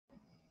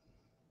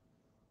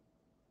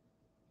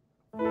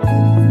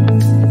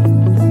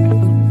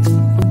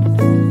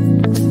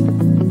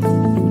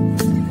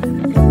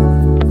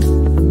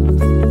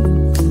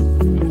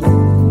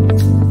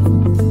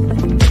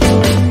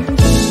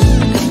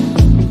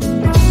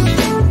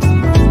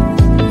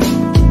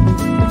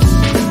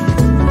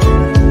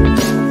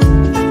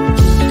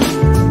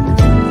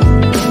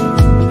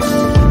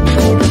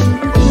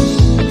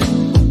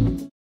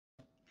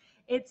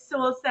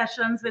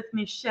Sessions with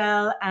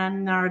Michelle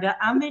and Narda.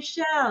 I'm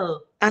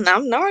Michelle. And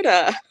I'm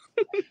Narda.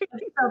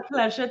 It's a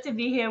pleasure to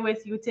be here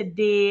with you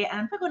today.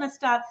 And we're going to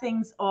start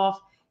things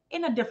off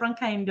in a different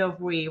kind of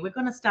way. We're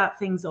going to start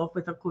things off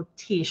with a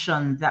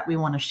quotation that we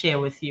want to share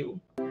with you.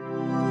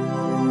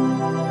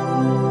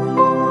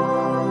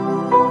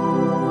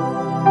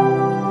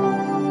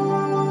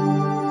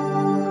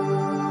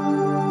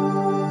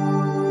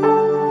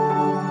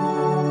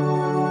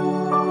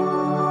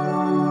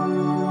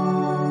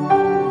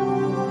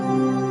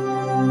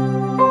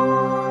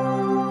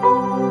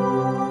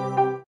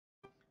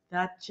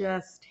 That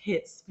just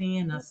hits me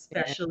in a Yeah,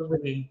 special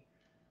way.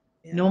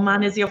 yeah. No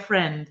man is your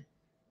friend,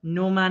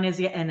 no man is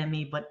your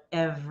enemy, but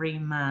every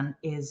man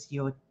is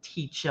your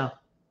teacher.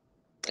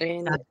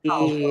 That's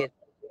powerful.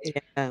 Indeed.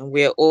 Yeah,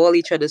 we're all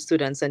each other's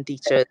students and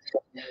teachers.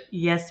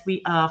 Yes,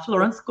 we are.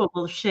 Florence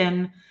Scovel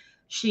Shin.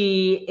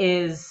 She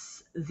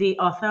is the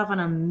author of an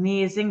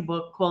amazing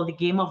book called The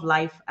Game of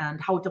Life and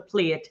How to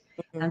Play It.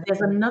 Mhm. And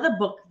there's another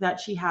book that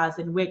she has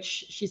in which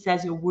she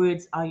says your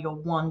words are your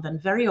wand.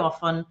 And very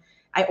often,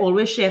 I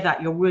always share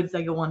that your words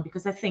are your wand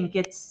because I think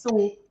it's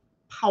so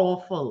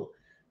powerful.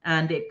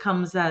 And it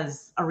comes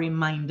as a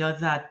reminder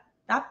that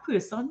that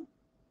person,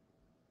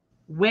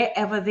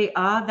 wherever they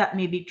are, that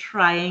may be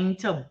trying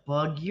to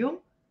bug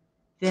you,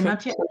 they're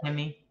not your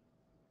enemy.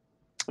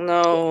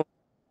 No,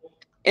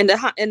 in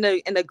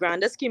the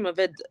grander scheme of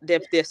it,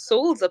 their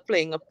souls are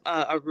playing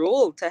a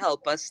role to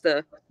help us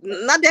to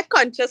not their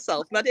conscious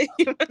self, not their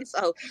human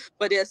self,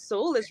 but their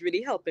soul is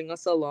really helping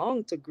us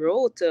along to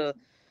grow to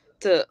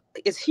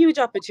it's huge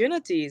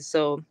opportunities.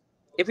 So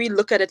if we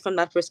look at it from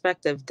that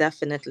perspective,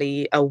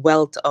 definitely a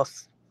wealth of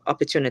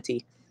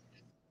opportunity.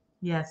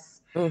 Yes.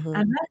 And Mm-hmm.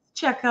 let's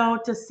check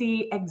out to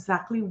see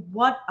exactly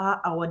what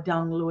are our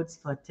downloads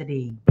for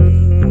today.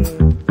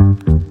 Mm-hmm.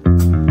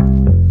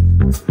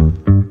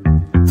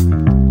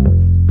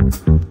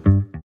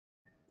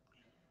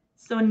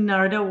 So,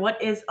 Narda,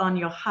 what is on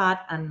your heart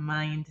and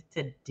mind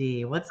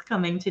today? What's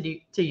coming to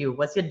you?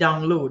 What's your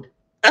download?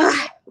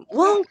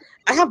 Well,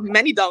 I have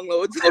many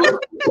downloads.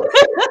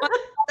 But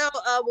so,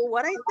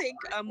 what I think,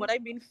 what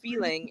I've been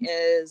feeling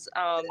is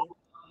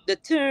the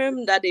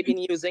term that they've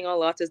been using a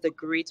lot is the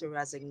Great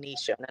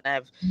Resignation, and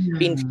I've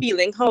been Hmm.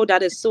 feeling how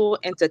that is so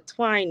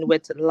intertwined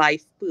with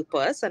life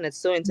purpose, and it's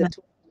so Yeah.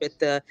 intertwined with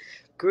the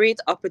great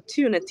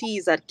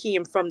opportunities that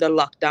came from the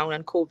lockdown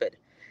and COVID.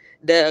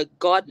 The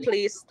God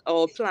placed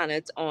our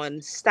planet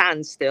on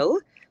standstill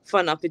for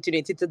an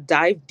opportunity to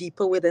dive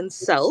deeper within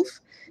self,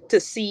 to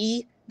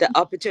see the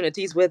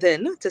opportunities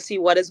within, to see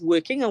what is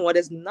working and what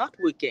is not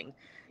working.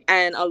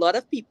 And a lot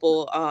of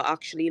people are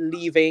actually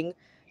leaving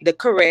the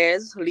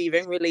careers,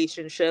 leaving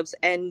relationships,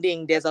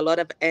 ending. There's a lot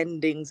of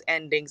endings.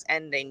 And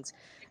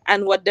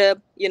what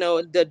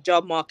the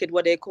job market,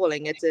 what they're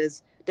calling it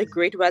is the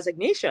great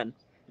resignation.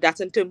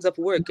 That's in terms of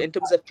work, in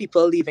terms of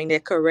people leaving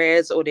their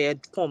careers or their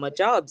former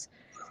jobs.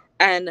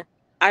 And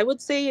I would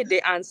say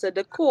they answered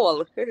the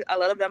call. A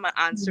lot of them are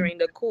answering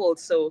the call.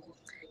 So,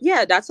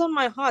 yeah, that's on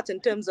my heart in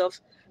terms of,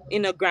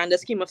 in a grander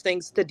scheme of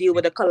things, to deal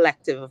with a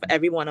collective of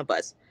every one of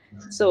us.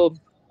 So,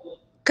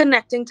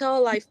 connecting to our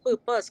life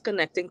purpose,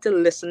 connecting to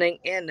listening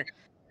in.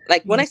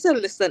 Like when Yeah. I say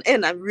listen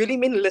in, I really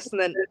mean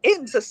listening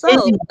in to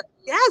self.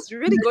 Yes,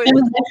 really going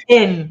with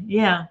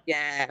Yeah.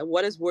 yeah,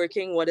 what is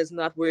working, what is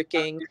not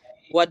working,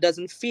 what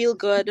doesn't feel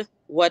good,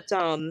 what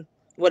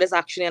is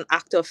actually an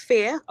act of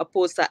fear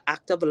opposed to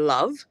act of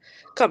love,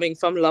 coming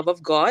from love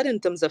of God in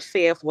terms of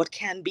fear of what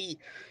can be,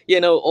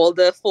 all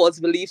the false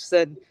beliefs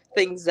and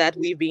things that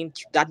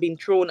been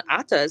thrown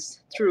at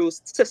us through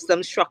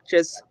system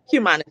structures,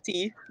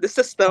 humanity, the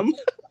system,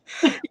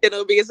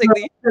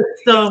 basically the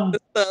System.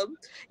 system.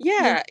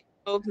 Yeah.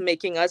 Yeah,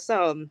 making us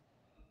and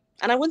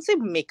I wouldn't say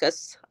make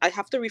us, I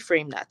have to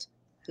reframe that.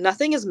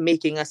 Nothing is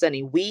making us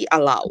any. We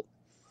allow,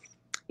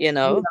 you We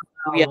know,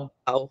 we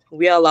allow.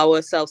 allow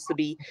ourselves to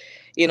be,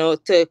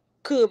 to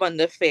curb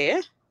under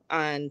fear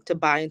and to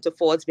buy into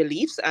false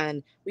beliefs.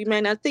 And we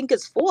may not think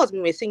it's false.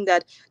 We may think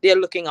that they're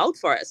looking out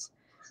for us.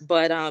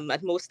 But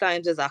at most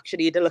times, it's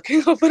actually they're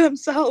looking out for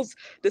themselves,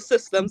 the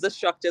systems, the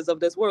structures of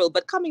this world.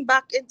 But coming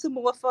back into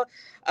more of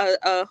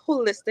a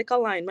holistic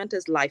alignment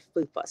is life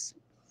purpose.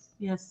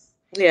 Yes.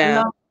 I Yeah.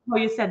 love how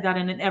you said that.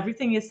 And in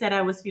everything you said,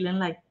 I was feeling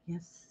like,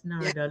 yes,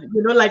 Yeah. Narada.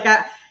 Like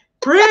I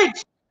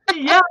preach.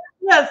 Yeah,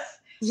 yes.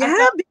 I Yeah,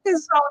 felt so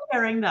because proud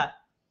hearing that.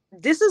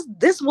 this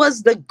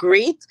was the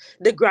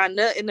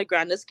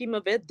grander scheme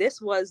of it,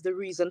 this was the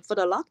reason for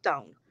the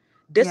lockdown.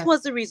 This Yes.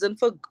 was the reason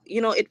for,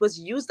 it was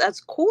used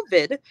as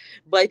COVID,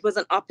 but it was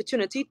an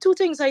opportunity. Two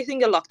things I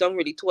think the lockdown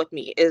really taught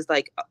me is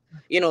like,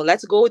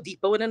 let's go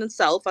deeper within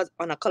itself as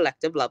on a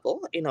collective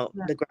level, Yeah.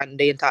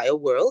 the entire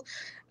world.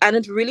 And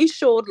it really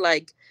showed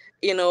like,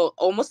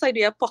 almost like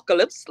the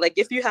apocalypse. Like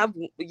if you have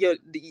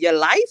your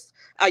life,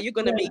 are you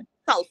gonna be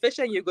selfish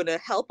and you're gonna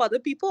help other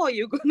people, or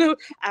you're gonna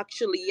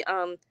actually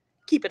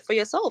keep it for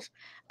yourself?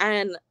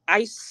 And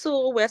I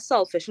saw where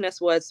selfishness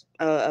was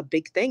a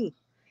big thing,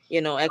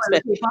 Toilet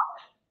especially paper.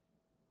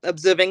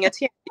 observing it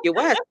here in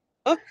the US.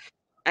 Oh,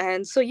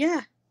 and so,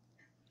 yeah.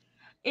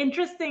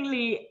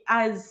 Interestingly,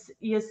 as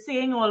you're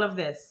saying all of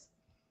this,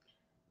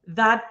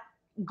 that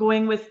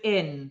going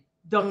within,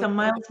 Mm, Dr.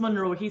 Miles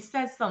Monroe, he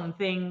says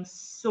something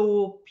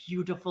so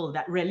beautiful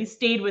that really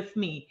stayed with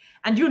me.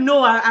 And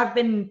I've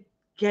been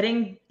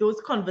getting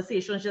those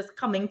conversations just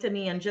coming to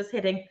me and just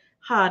hitting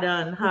harder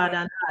and harder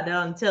mhm, and harder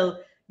until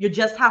you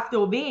just have to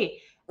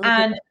obey. mhm,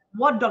 And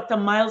what Dr.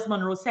 Miles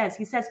Monroe says,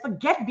 he says,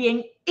 forget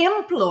being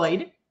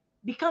employed,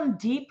 become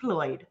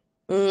deployed.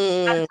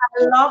 mm,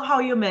 I love how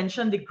you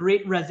mentioned the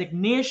great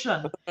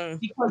resignation mm.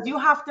 because you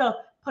have to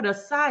put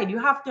aside, you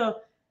have to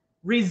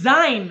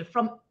resign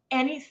from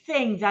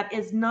anything that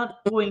is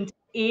not going to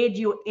aid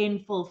you in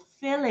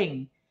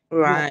fulfilling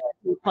your Right,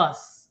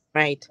 purpose.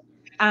 right.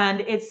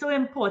 And it's so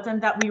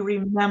important that we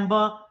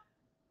remember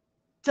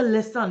to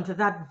listen to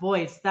that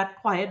voice, that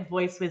quiet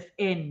voice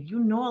within. You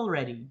know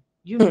already.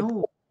 You Hmm.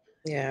 know.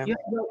 Yeah,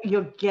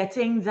 You're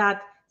getting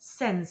that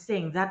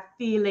sensing, that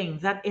feeling,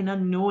 that inner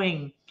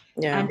knowing.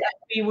 yeah. And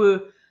we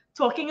were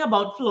talking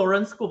about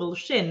Florence Scovel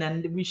Shinn,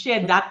 and we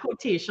shared that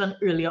quotation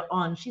earlier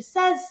on. She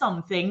says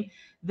something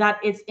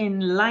that is in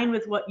line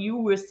with what you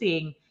were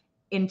saying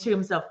in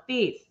terms of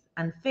faith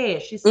and fear.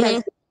 She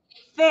Mhm. says,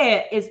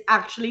 fear is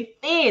actually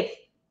faith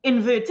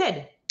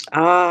inverted.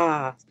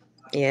 Ah,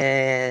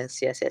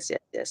 yes, yes, yes, yes,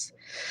 yes.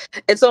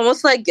 It's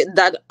almost like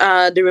that.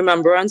 The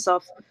remembrance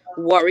of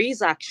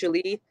worries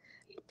actually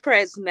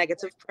press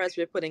negative press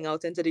we're putting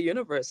out into the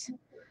universe.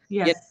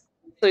 Yeah. Yes.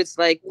 So it's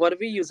like, what are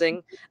we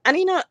using? And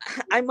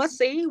I must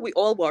say, we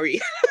all worry.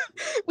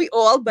 We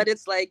all, but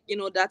it's like,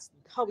 that's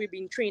how we've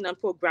been trained and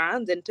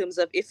programmed in terms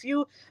of, if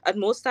you, at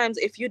most times,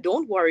 if you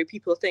don't worry,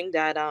 people think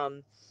that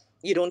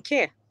you don't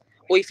care.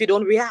 Or if you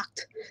don't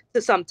react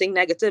to something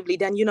negatively,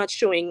 then you're not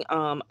showing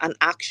an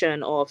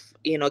action of,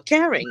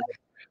 caring.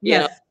 You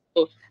know. Yes.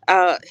 So,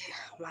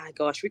 my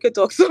gosh, we could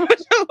talk so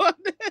much about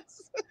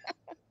this.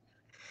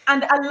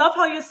 And I love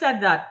how you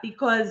said that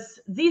because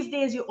these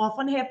days you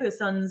often hear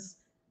persons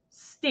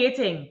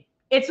stating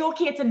it's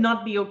okay to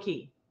not be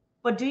okay.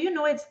 But do you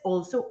know it's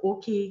also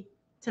okay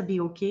to be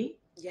okay?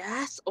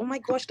 Yes. Oh my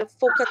gosh, the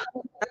focus.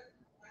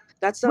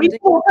 That's We something.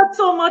 focus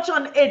so much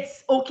on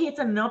it's okay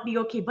to not be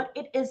okay, but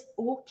it is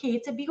okay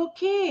to be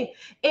okay.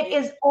 It Yeah.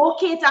 is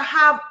okay to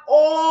have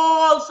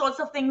all sorts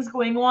of things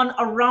going on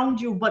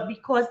around you, but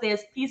because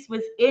there's peace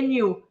within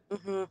you,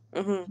 Mm-hmm,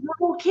 mm-hmm.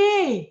 you're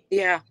okay.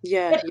 Yeah,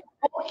 yeah, It's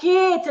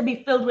okay to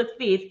be filled with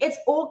faith. It's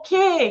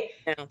okay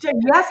yeah, to,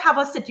 yes, have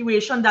a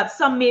situation that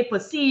some may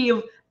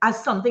perceive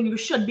as something you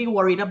should be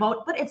worried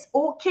about, but it's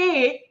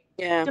okay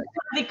yeah, to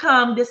be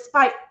calm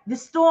despite the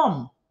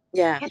storm.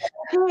 yeah. It's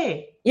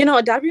okay.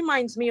 That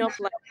reminds me of,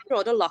 like,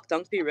 throughout the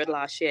lockdown period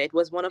last year. It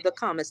was one of the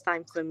calmest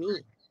time for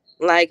me.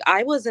 Like,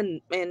 I was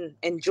in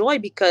joy,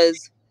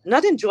 because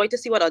not in joy to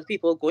see what other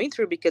people were going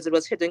through, because it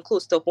was hitting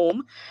close to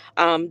home,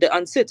 the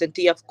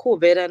uncertainty of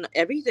COVID and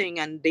everything,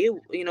 and they,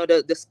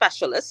 the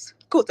specialists,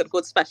 quote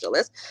unquote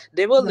specialists,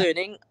 they were Yeah.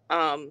 learning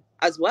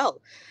as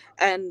well.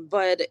 And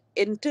but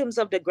in terms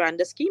of the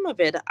grander scheme of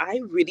it,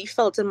 I really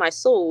felt in my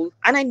soul,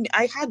 and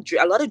I had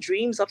a lot of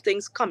dreams of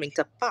things coming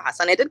to pass,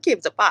 and it did came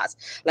to pass,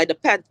 like the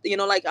pet,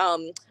 like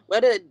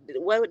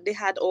where they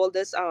had all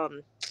this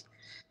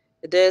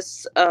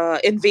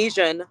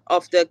invasion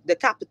of the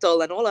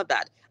capital and all of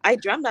that. I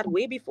dreamt that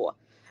way before.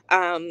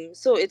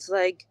 So it's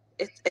like,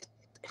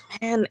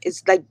 man,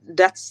 it's like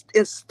that's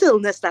in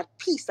stillness, that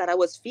peace that I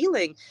was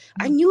feeling.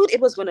 I knew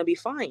it was gonna be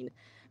fine.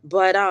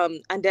 But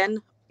and then,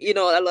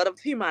 a lot of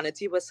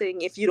humanity was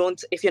saying, if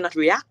you're not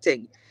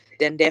reacting,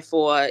 then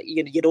therefore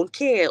you don't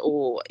care,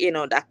 or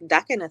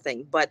that kind of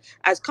thing. But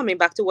as coming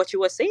back to what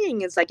you were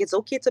saying, it's like, it's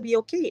okay to be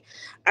okay.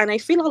 And I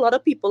feel a lot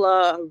of people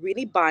are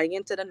really buying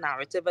into the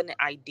narrative and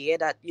the idea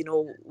that,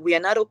 we are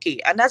not okay.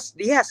 And that's,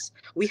 yes,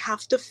 we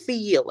have to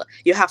feel.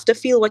 You have to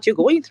feel what you're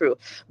going through,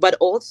 but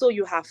also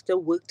you have to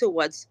work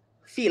towards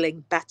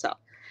feeling better.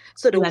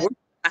 So the Yes. work,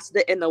 that's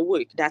the inner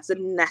work. That's the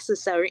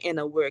necessary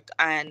inner work.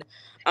 And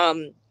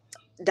um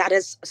that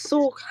is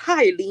so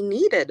highly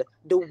needed,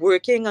 the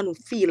working on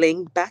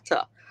feeling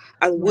better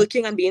and Yes.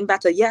 working on being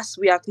better. Yes,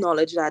 we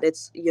acknowledge that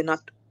you're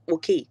not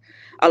okay.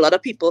 A lot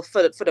of people,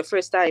 for the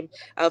first time,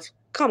 have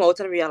come out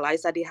and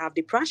realize that they have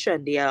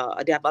depression. They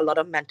have a lot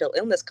of mental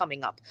illness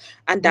coming up,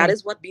 and that Yes.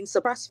 is what been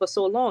suppressed for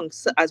so long.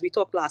 So, as we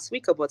talked last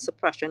week about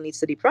suppression leads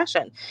to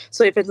depression.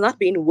 So if it's not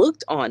being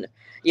worked on,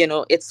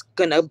 it's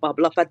gonna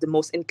bubble up at the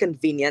most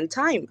inconvenient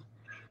time.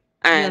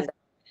 Yes. And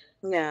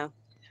yeah,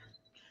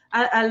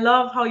 I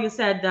love how you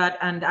said that,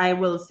 and I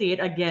will say it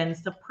again.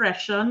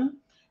 Suppression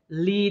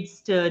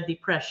leads to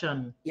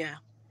depression. yeah,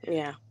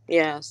 yeah,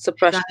 yeah,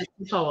 suppression. That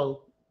is so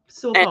powerful.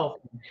 So And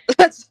powerful.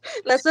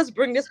 let's just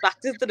bring this back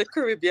to the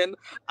Caribbean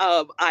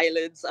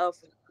islands of,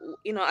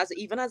 as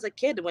even as a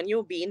kid, when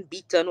you're being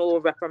beaten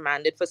or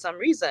reprimanded for some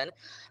reason,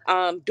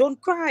 don't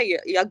cry.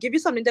 I'll give you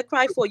something to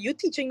cry for. You're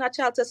teaching that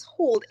child to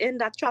hold in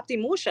that trapped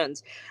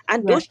emotions,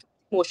 and Yes. those trapped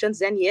emotions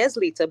then years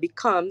later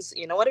becomes,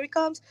 what it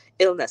becomes?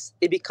 Illness.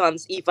 It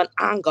becomes even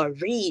anger,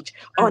 rage,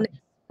 And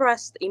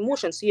unexpressed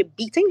emotions. So you're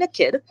beating the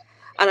kid,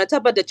 And on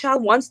top of the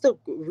child wants to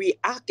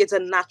react. It's a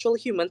natural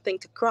human thing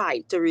to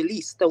cry, to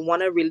release, to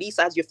want to release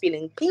as you're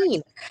feeling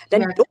pain.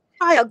 Then Yes. don't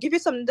cry. I'll give you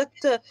something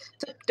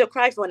to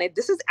cry for. And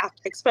this is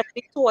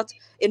especially taught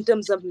in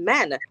terms of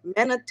men.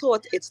 Men are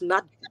taught it's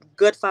not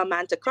good for a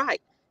man to cry.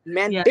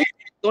 Men Yeah. big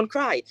don't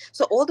cry.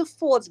 So all the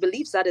false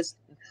beliefs that is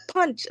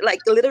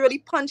like literally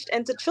punched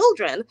into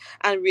children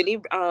and really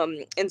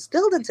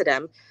instilled into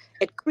them,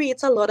 it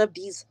creates a lot of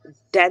these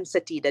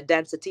the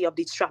density of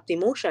these trapped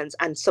emotions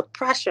and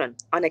suppression,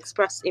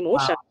 unexpressed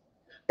emotion Wow.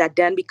 that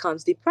then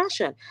becomes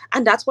depression.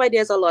 And that's why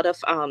there's a lot of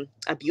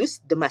abuse,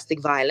 domestic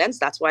violence.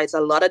 That's why it's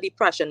a lot of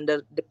depression.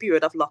 The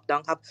period of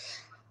lockdown have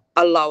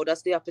allowed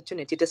us the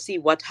opportunity to see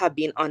what have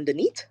been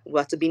underneath,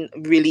 what's been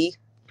really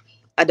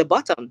at the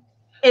bottom.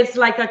 It's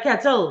like a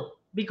kettle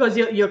because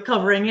you're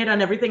covering it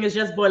and everything is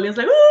just boiling. It's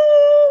like,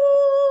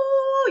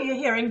 ooh, you're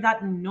hearing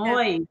that Yeah,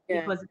 noise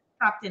yeah, because it's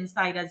trapped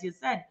inside, as you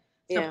said.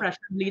 yeah,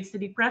 Suppression leads to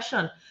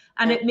depression.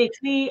 And yeah. it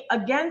makes me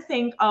again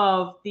think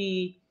of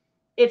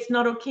it's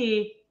not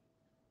okay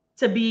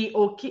to be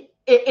okay.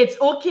 It's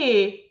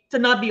okay to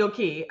not be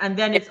okay. And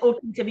then Yeah. it's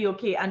okay to be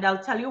okay. And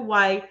I'll tell you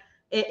why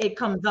it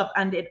comes up.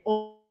 And it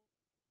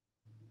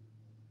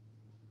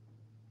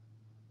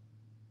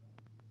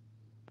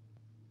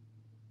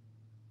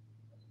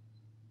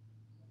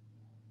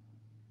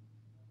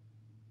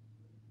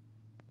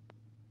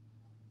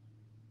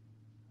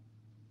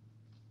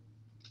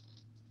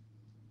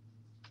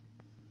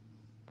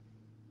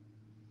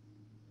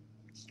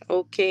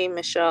Okay,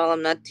 Michelle,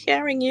 I'm not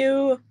hearing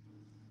you.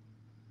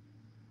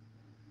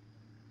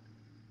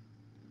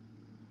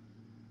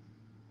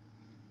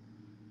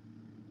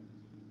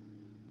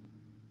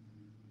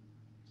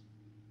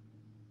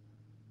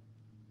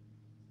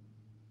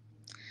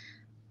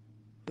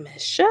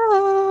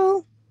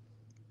 Michelle.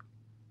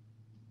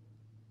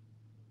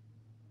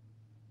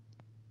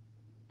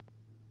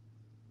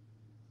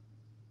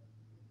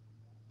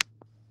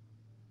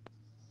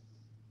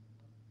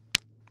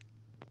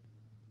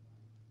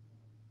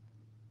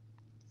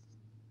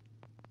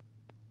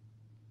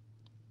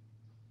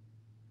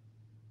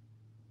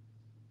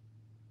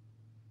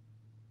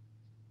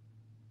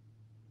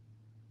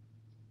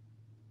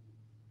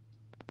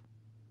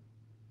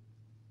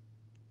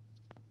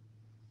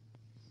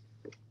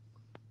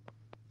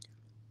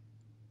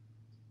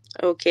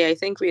 Okay, I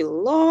think we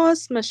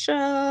lost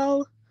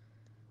Michelle.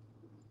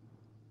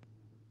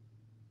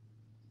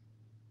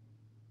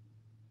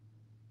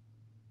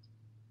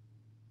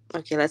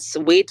 Okay, let's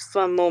wait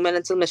for a moment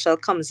until Michelle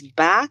comes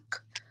back.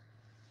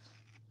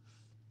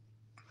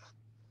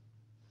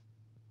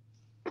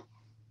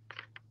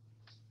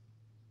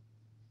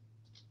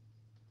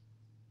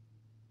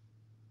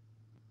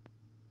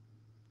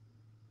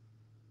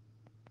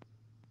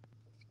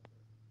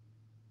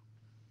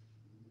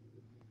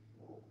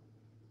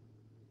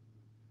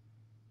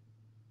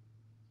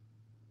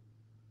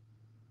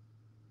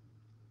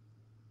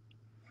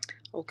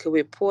 Okay,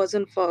 we're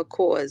pausing for a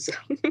cause.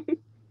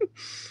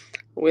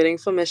 Waiting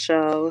for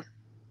Michelle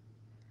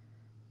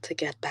to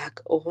get back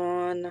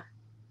on.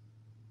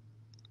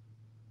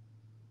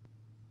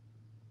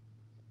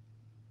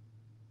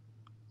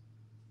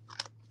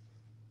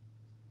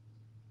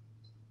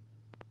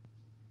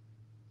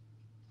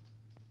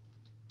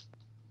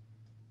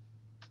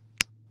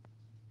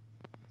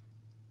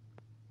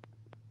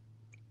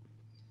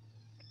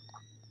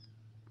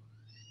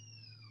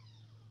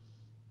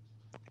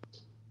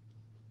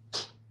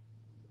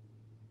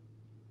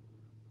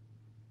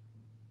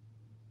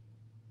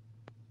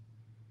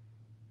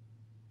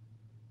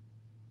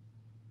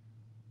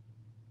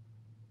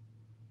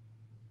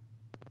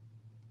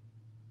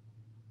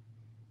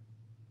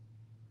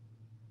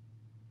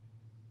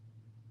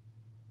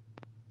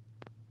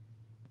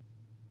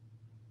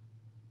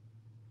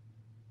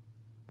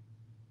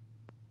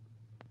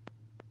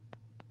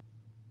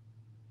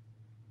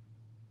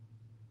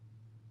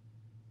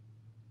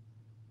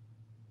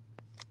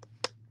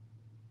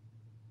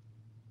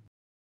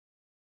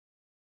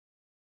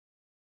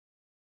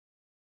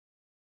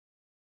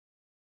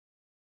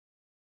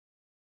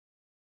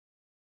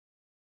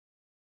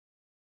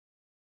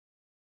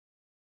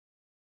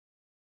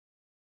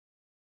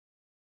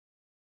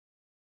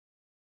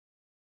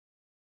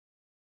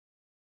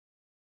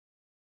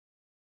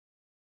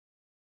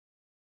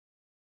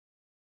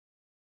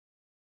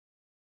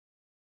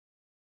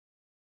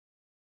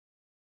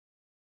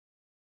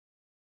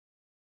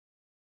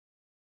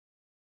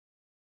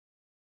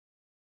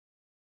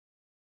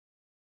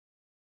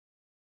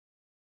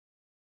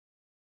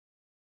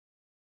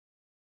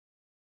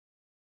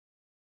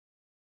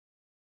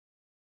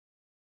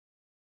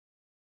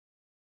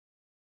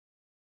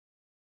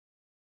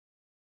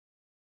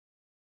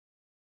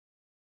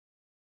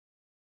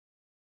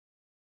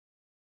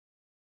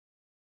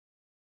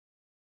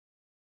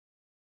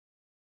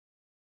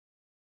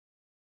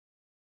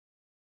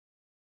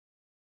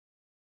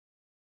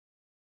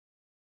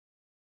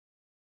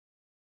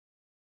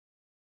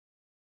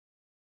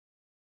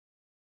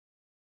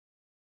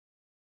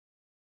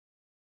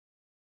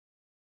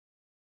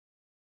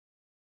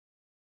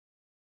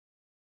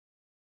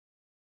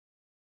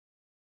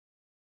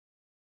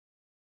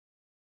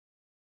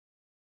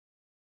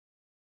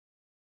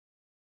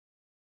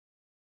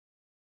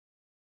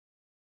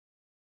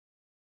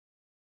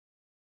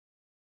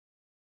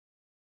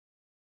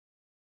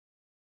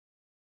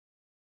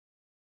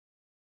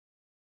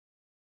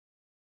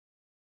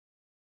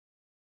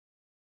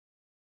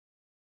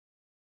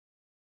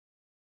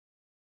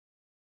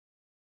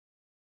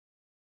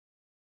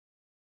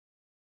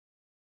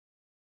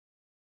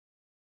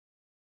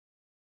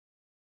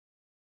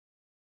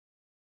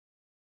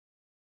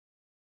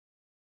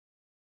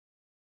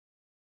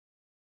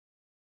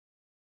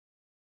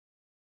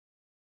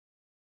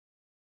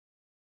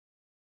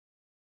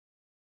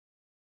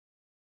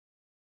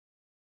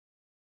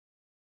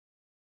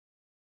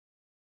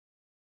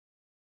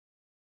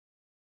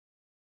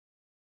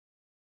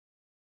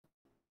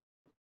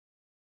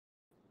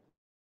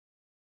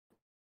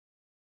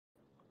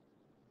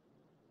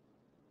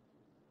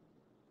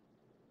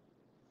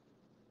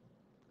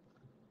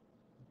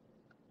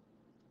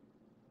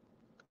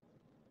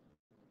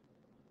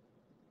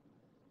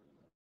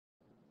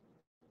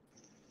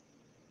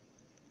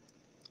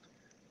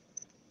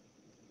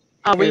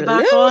 Are we Hello.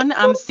 back on?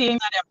 I'm seeing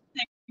that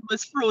everything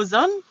was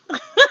frozen.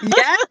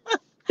 Yeah.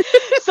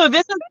 So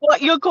this is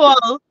what you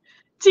call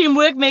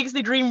teamwork makes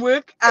the dream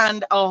work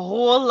and a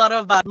whole lot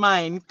of bad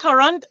mind.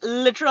 Current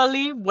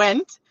literally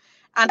went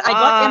and I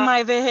got in Wow.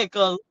 my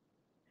vehicle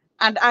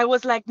and I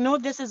was like, no,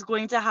 this is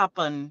going to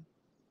happen.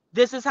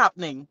 This is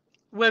happening.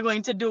 We're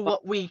going to do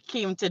what we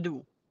came to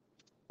do.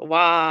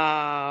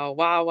 Wow.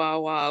 Wow. Wow.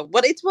 Wow.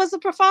 But it was a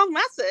profound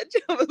message.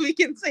 We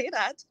can say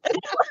that.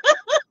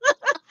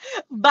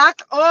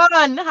 Back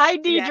on. Hi, Yeah.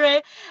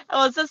 DJ.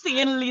 Also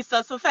seeing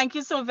Lisa. So thank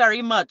you so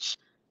very much.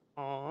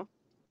 Oh,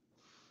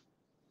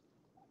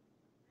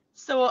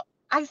 So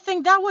I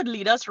think that would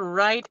lead us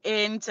right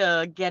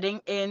into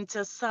getting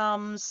into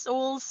some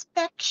soul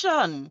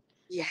spection.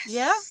 Yeah,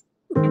 yes.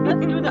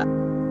 let's do that.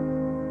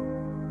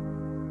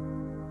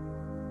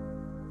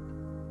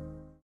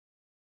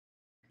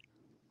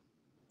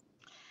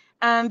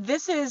 And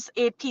this is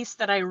a piece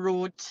that I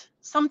wrote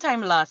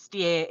sometime last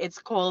year. It's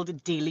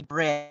called Daily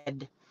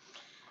Bread.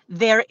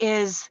 There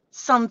is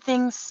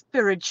something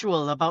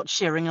spiritual about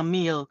sharing a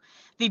meal.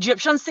 The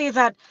Egyptians say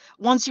that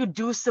once you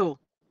do so,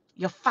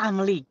 your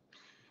family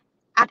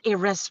at a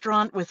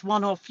restaurant with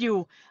one or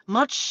few,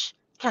 much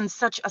can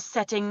such a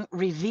setting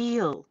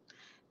reveal.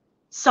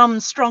 Some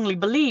strongly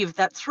believe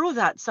that through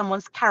that,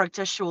 someone's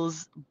character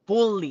shows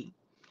boldly.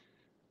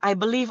 I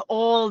believe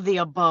all the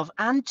above,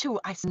 and two,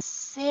 I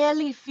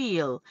sincerely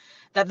feel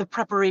that the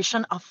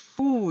preparation of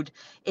food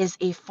is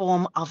a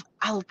form of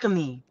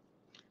alchemy.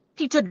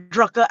 Peter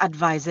Drucker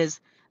advises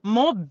more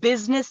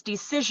business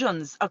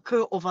decisions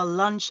occur over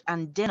lunch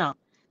and dinner.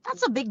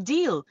 That's a big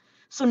deal.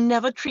 So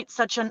never treat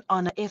such an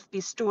honor if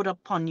bestowed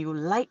upon you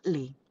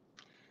lightly.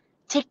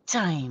 Take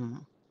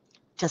time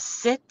to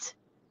sit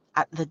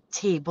at the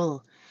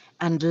table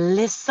and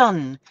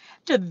listen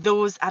to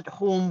those at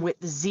home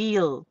with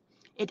zeal.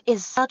 It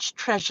is such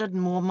treasured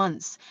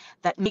moments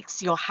that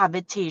makes your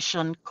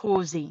habitation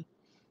cozy.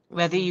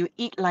 Whether Mm, you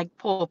eat like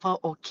pauper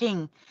or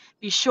king,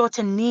 be sure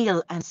to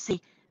kneel and say,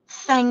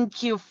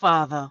 thank you,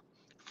 Father,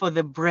 for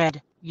the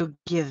bread you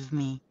give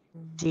me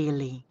mm.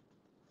 daily.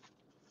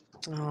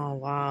 Oh,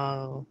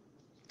 wow.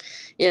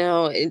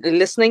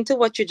 Listening to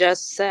what you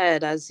just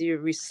said as you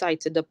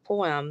recited the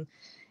poem,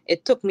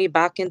 it took me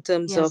back in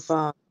terms of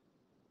Yes,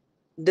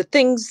 the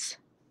things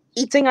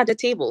eating at the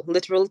table,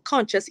 literal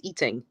conscious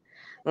eating,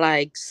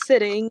 like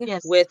sitting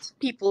yes, with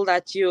people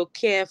that you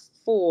care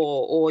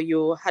for, or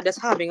you had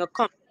just having a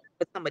conversation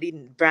with somebody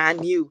brand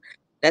new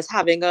that's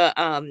having a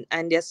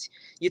and yes,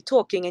 you're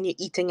talking and you're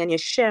eating and you're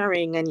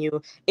sharing and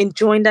you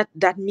enjoying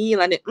that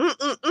meal, and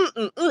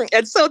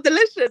it's so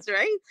delicious,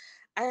 right?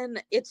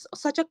 And it's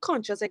such a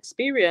conscious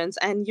experience,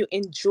 and you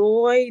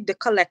enjoy the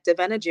collective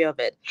energy of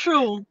it.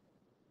 true.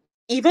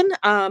 Even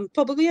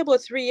probably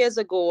about 3 years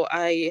ago,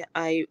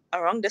 I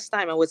around this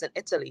time I was in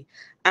Italy,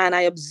 and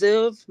I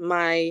observed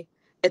my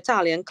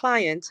Italian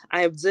client.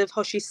 I observed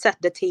how she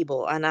set the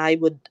table, and I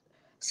would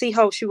see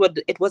how she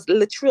would, it was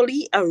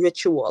literally a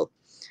ritual,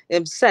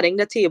 setting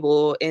the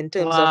table in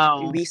terms of Wow.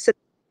 we sit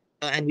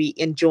and we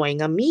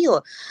enjoying a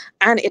meal,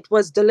 and it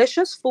was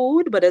delicious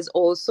food, but there's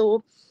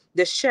also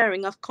the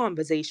sharing of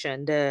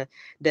conversation, the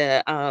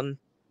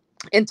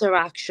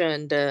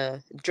interaction,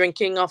 the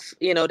drinking of,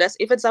 that's,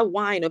 if it's a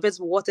wine, if it's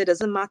water, it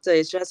doesn't matter,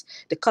 it's just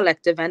the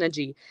collective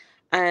energy.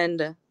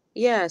 And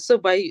yeah, so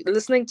by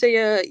listening to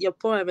your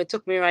poem, it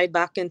took me right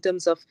back in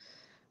terms of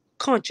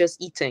conscious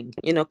eating,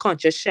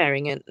 conscious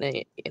sharing, and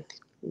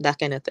that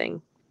kind of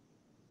thing.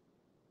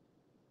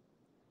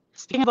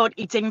 Speaking about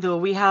eating, though,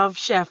 we have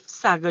Chef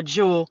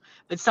Sagajo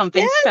with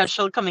something Yes.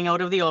 special coming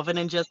out of the oven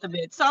in just a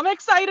bit. So I'm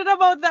excited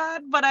about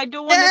that. But I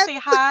do want to Yes. say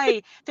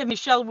hi to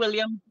Michelle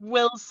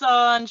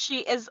Wilson. She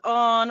is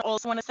on.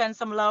 Also want to send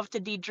some love to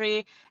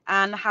Deidre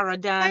and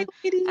Hi, Haradan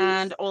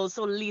and ladies.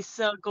 also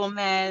Lisa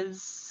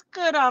Gomez.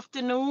 Good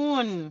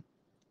afternoon.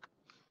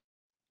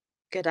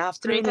 Good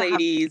Great afternoon, to have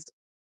ladies.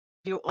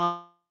 you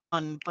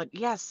on. But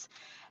yes,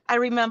 I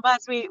remember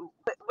as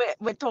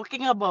we're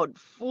talking about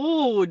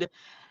food.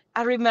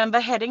 I remember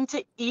heading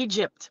to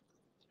Egypt.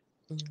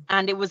 Mm,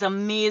 And it was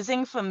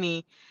amazing for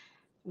me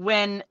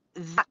when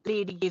that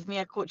lady gave me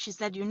a quote. She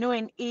said, you know,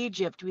 in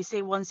Egypt, we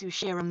say once you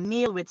share a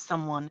meal with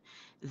someone,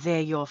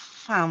 they're your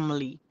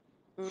family.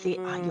 They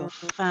are your mm.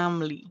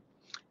 family.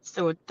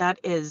 So that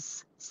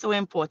is so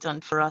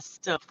important for us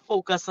to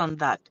focus on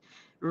that.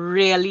 Yeah.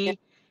 Really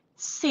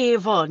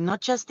savor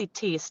not just the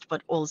taste,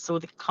 but also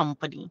the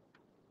company.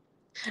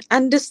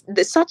 And this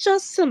such a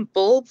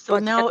simple So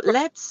but yet now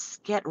let's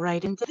get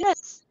right into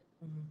this.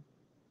 mm.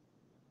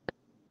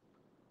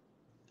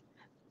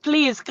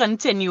 Please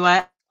continue.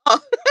 I Oh,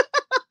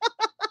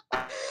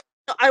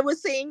 I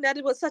was saying that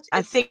it was such, I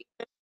it's, think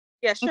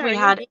yeah, we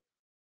sharing a had meal.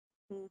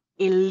 Mm,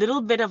 a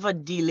little bit of a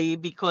delay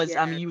because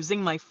I'm yeah,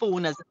 using my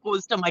phone as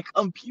opposed to my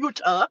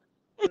computer.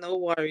 no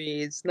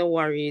worries, no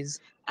worries.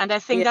 And I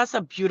think Yeah. that's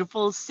a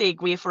beautiful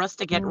segue for us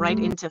to get right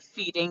into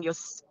feeding your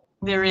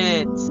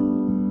spirit.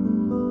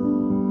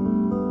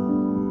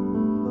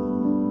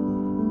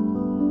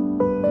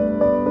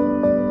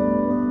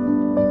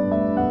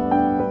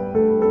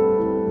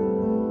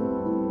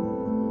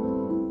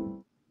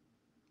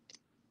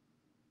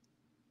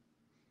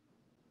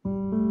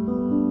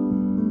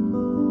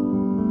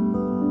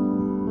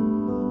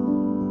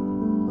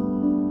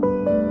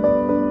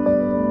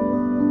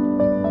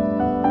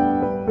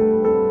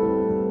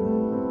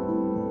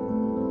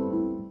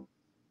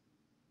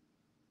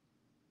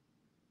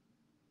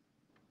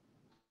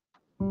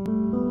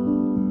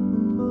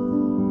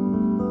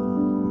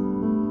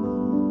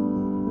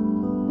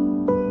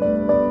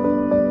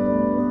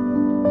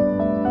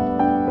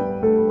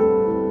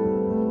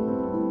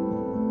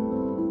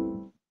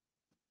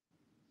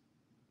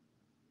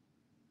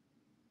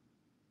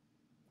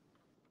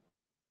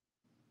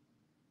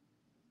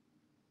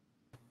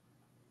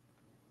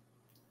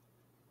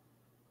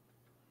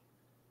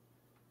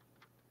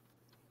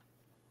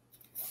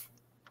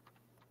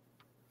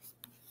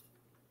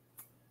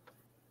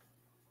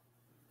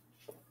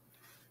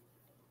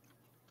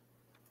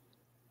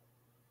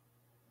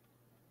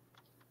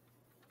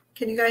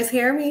 Can you guys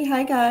hear me?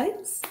 Hi,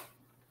 guys.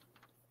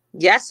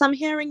 Yes, I'm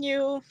hearing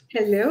you.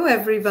 Hello,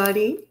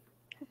 everybody.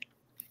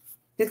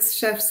 It's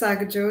Chef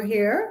Sagajo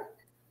here.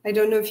 I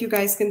don't know if you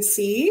guys can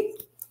see.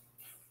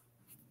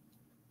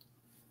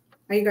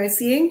 Are you guys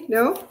seeing?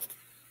 No?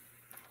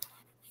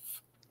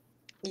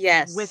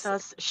 Yes. With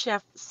us,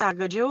 Chef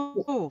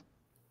Sagajo.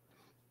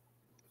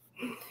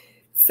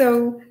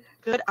 So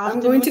good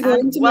I'm going afternoon to go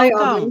and into my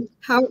welcome. oven.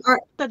 How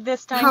At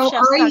this time, how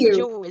Chef are you?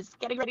 Sagajo is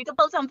getting ready to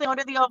pull something out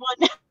of the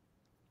oven.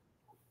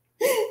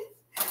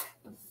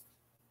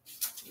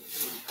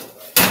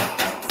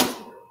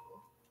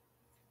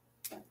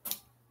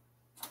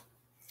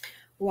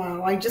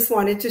 Wow, I just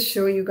wanted to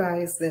show you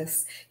guys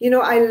this. You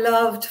know, I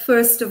loved,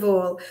 first of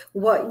all,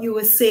 what you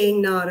were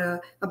saying,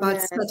 Narda, about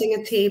Yes. setting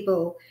a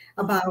table,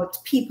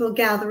 about people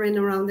gathering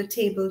around the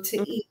table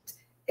to eat.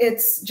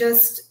 It's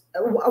just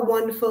a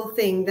wonderful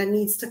thing that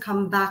needs to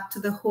come back to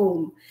the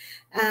home.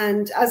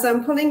 And as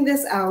I'm pulling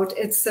this out,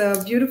 it's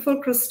a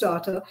beautiful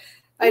crostata.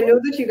 I know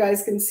that you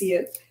guys can see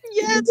it.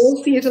 You Yes.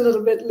 will see it a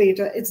little bit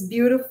later. It's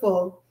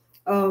beautiful.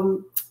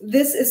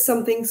 This is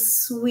something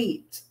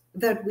sweet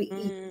that we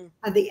eat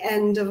at the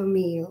end of a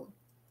meal.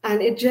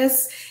 And it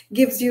just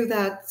gives you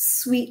that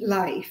sweet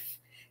life.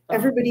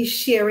 Everybody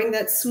sharing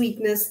that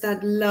sweetness,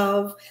 that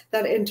love,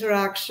 that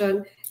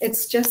interaction.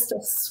 It's just a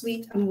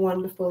sweet and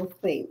wonderful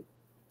thing,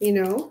 you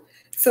know?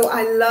 So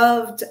I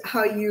loved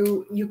how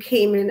you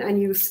came in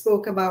and you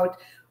spoke about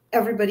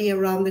everybody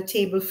around the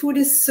table. Food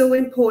is so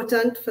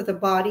important for the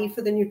body,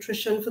 for the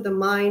nutrition, for the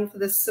mind, for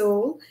the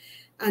soul.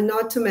 And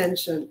not to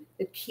mention,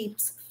 it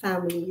keeps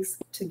families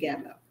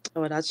together.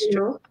 Oh, that's you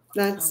true. know,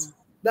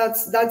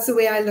 that's the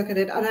way I look at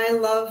it. And I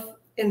love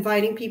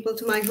inviting people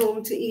to my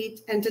home to eat.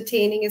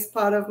 Entertaining is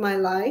part of my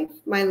life,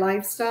 my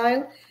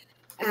lifestyle,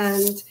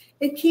 and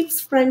it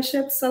keeps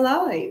friendships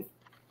alive.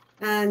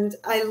 And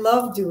I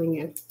love doing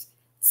it.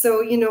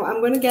 So, you know, I'm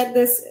going to get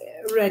this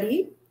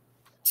ready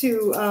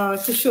to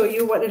show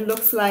you what it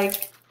looks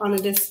like on a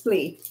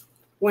display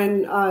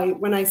when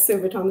I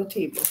serve it on the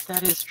table.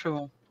 That is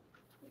true.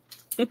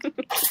 Look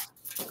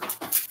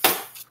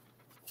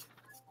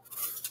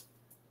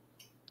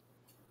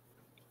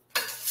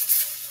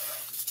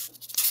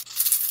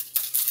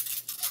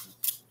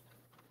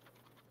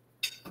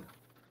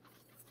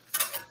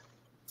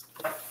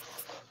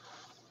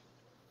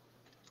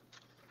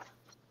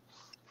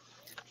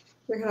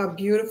at how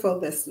beautiful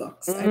this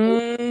looks. Can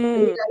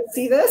you guys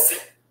see this?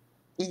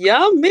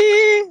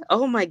 Yummy.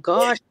 Oh my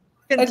gosh.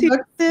 It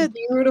looks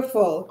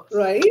beautiful,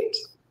 right?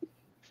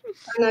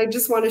 And I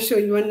just want to show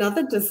you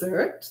another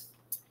dessert.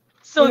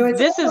 So you know,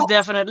 this is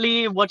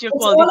definitely what you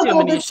call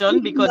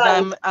determination, because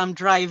I'm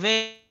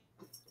driving.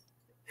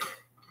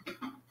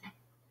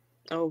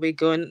 Oh,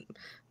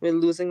 we're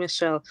losing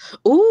Michelle.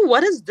 Oh,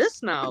 what is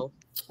this now?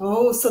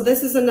 Oh, so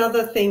this is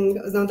another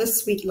thing, another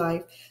sweet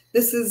life.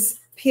 This is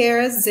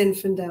pears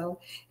Zinfandel.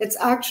 It's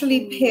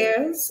actually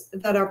pears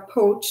that are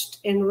poached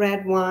in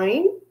red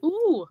wine.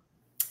 Ooh.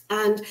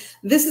 And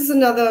this is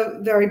another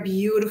very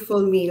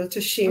beautiful meal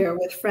to share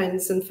with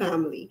friends and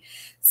family.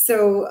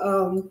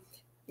 So,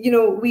 you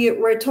know,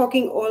 we're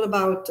talking all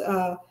about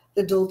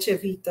the dolce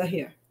vita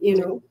here, you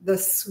know, the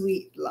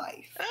sweet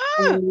life.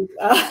 And,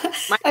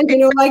 you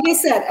know, like I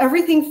said,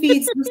 everything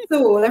feeds the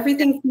soul,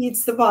 everything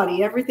feeds the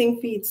body, everything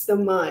feeds the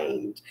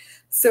mind.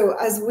 So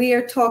as we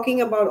are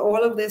talking about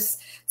all of this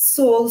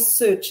soul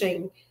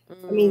searching,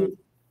 I mean,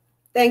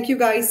 thank you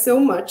guys so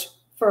much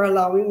for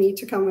allowing me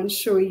to come and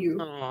show you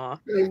my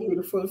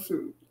beautiful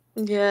food.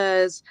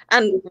 Yes.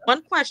 And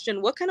one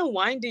question, what kind of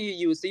wine do you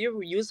use? Do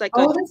you use like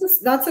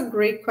that's a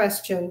great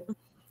question.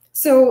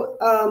 So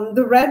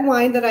the red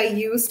wine that I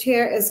used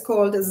here is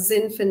called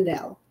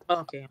Zinfandel.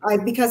 Okay.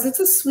 Because it's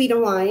a sweeter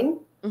wine,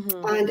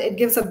 and it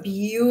gives a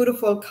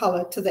beautiful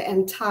color to the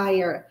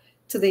entire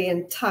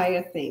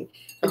thing.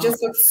 It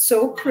just looks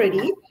so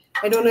pretty.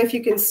 I don't know if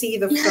you can see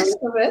the front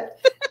of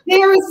it.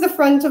 There is the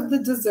front of the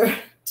dessert.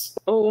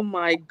 Oh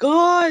my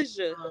gosh.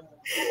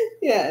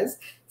 Yes.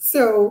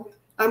 So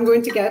I'm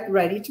going to get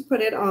ready to put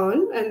it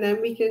on, and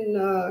then we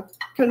can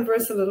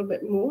converse a little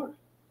bit more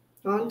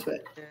onto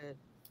it.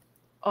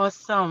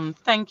 Awesome.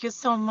 Thank you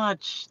so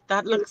much.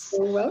 That looks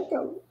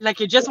welcome. Like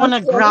you just want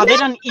to grab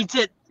it and eat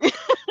it. I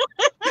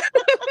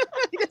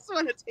just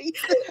want to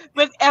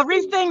With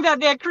everything that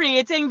they're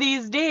creating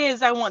these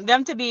days, I want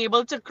them to be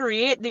able to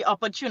create the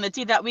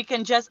opportunity that we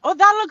can just, oh,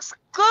 that looks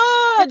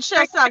good,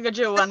 Chef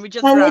Sagajo, and we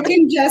just And you grab it.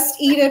 can just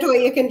eat it, or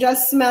you can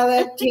just smell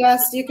it.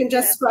 Yes, you can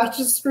just scratch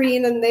the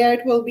screen, and there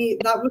it will be.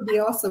 That would be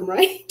awesome,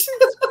 right?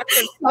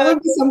 That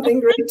would be something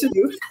great to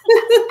do.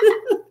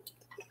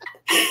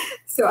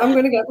 So I'm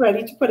going to get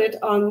ready to put it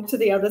on to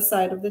the other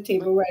side of the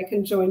table where I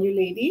can join you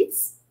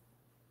ladies.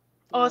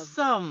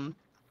 Awesome.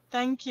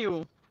 Thank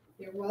you.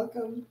 You're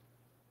welcome.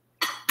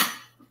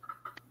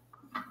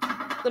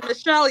 So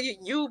Michelle,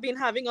 you've been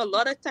having a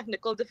lot of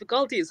technical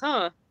difficulties,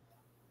 huh?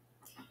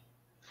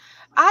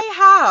 I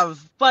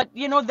have, but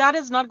you know, that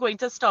is not going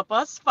to stop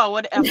us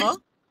forward ever.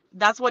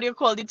 That's what you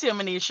call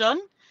determination.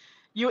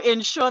 You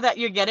ensure that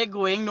you get it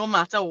going no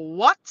matter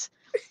what.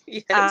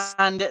 Yes.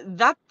 And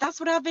that's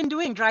what I've been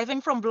doing, driving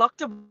from block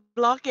to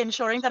block,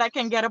 ensuring that I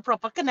can get a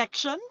proper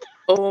connection.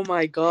 Oh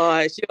my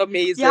gosh, you're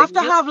You have amazing.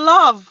 to have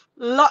love.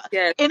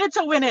 Yes, In it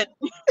to win it.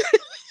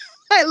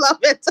 I love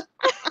it.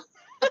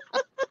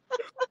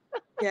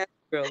 Yes,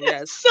 girl,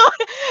 yes. So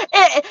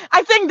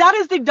I think that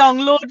is the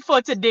download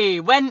for today.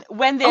 When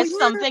Oh there's yeah.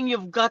 something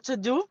you've got to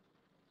do,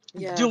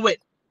 Yeah, do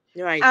it.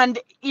 you're right. And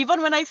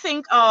even when I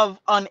think of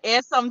on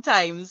air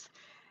sometimes,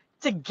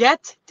 to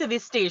get to the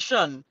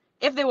station,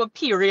 if there were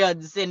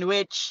periods in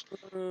which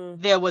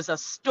Mm, there was a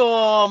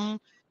storm mm,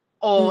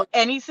 or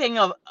anything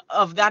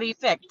of that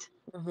effect,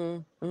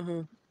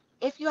 mm-hmm.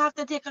 if you have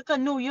to take a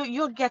canoe,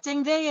 you're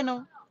getting there, you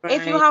know.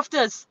 If you Right. have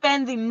to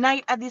spend the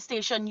night at the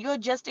station, you're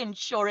just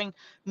ensuring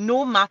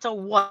no matter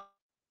what,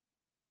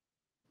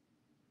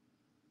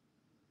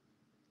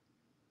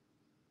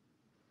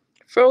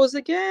 Froze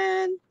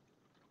again.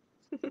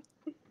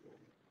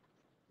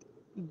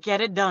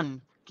 get it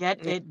done.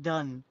 Get Yeah, it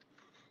done.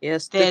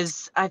 yes,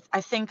 There's, I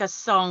think, a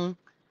song.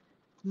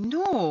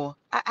 No,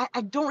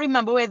 I don't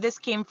remember where this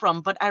came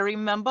from, but I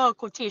remember a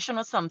quotation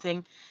or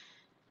something.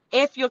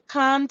 If you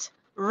can't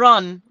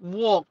run,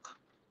 walk.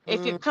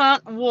 If you mm,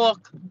 can't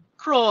walk,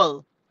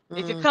 crawl.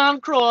 If you mm.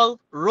 can't crawl,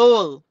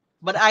 roll.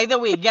 But either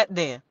way, get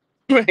there.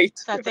 Right,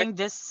 So I right. think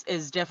this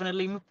is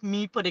definitely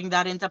me putting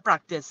that into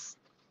practice.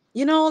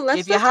 You know,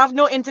 If you let's have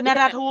no internet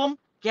yeah, at home,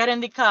 get in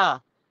the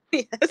car.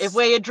 If yes.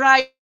 where you're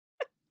driving,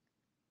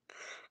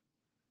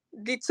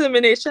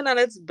 Determination and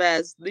its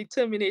best.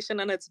 Determination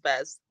and its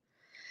best.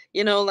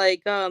 You know,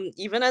 like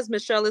even as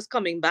Michelle is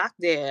coming back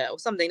there,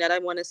 something that I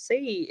want to say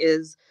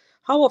is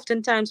how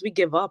oftentimes we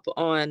give up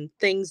on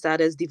things that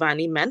is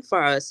divinely meant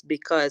for us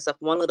because of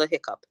one little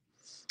hiccup,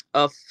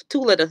 of two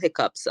little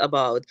hiccups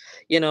about,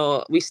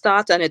 we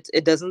start and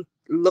it doesn't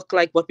look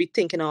like what we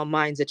think in our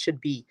minds it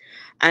should be,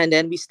 and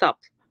then we stop,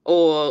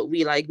 or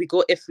we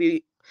go, if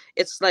we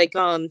it's like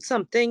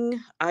something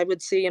I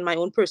would say in my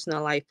own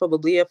personal life,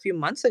 probably a few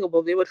months ago,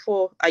 probably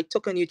before I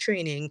took a new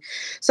training,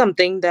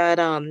 something that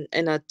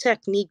in a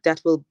technique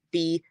that will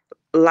be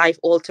life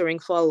altering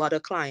for a lot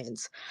of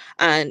clients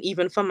and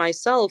even for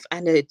myself,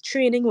 and the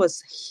training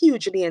was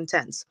hugely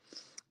intense.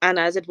 And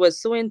as it was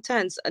so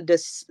intense,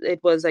 this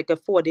it was like a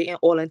 4 day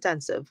all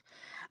intensive.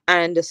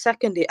 And the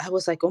second day I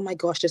was like, oh my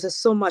gosh, this is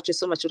so much, it's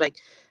so much. Like,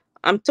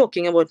 I'm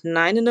talking about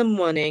 9 in the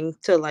morning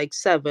to like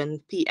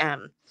 7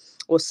 p.m.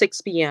 or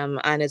 6 p.m.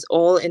 And it's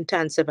all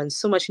intensive and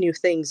so much new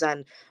things.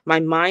 And my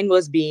mind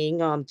was being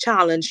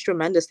challenged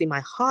tremendously. My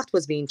heart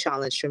was being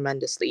challenged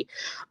tremendously.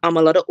 A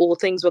lot of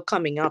old things were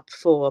coming up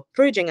for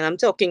purging. And I'm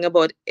talking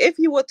about, if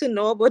you were to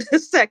know about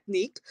this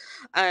technique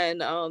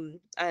and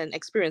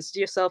experience it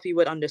yourself, you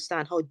would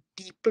understand how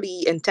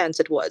deeply intense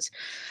it was.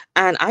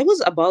 And I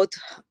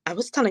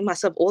was telling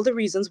myself all the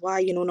reasons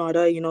why,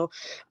 Narda,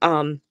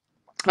 um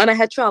and I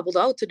had traveled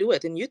out to do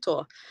it in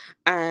Utah.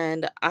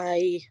 And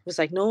I was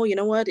like, no, you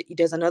know what?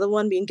 There's another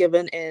one being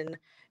given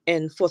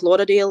in Fort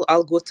Lauderdale.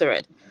 I'll go to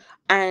it.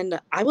 And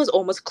I was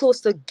almost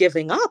close to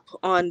giving up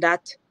on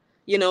that.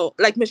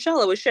 Like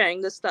Michelle, I was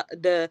sharing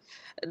the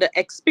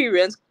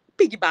experience,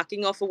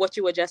 piggybacking off of what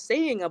you were just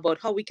saying about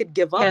how we could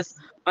give up yes,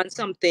 on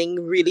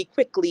something really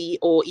quickly,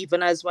 or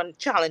even as when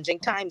challenging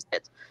times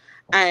hit.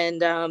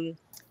 And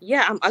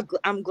yeah,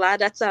 I'm glad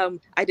that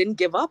I didn't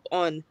give up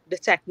on the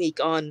technique,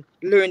 on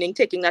learning,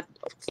 taking that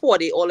 4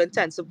 day all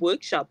intensive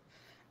workshop,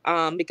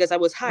 because I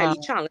was highly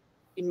wow, challenged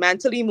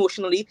mentally,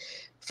 emotionally,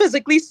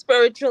 physically,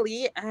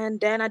 spiritually. And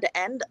then at the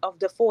end of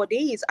the 4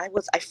 days, I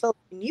felt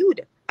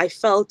renewed. I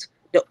felt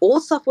the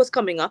old stuff was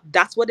coming up.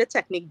 That's what the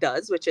technique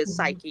does, which is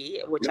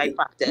psyche, which I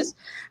practice.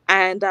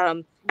 And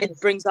it yes.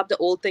 brings up the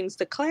old things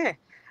to clear.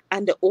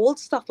 And the old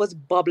stuff was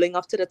bubbling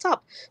up to the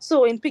top.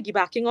 So, in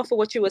piggybacking off of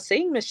what you were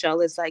saying,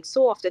 Michelle, is like,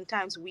 so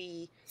oftentimes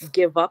we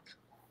give up.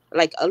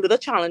 Like, a little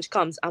challenge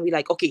comes and we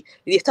like, okay,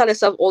 you tell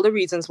yourself all the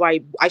reasons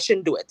why I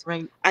shouldn't do it.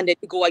 Right. And then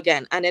you go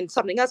again. And then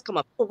something else come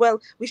up. Oh, well,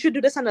 we should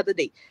do this another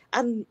day.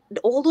 And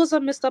all those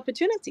are missed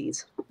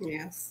opportunities.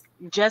 Yes.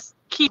 Just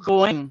keep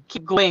going.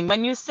 Keep going.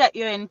 When you set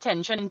your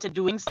intention into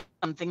doing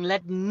something,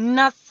 let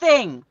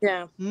nothing,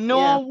 Yeah. no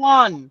Yeah.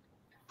 one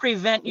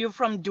prevent you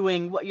from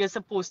doing what you're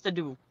supposed to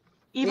do.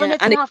 Even Yeah.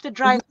 if you have to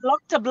drive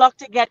block to block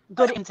to get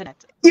good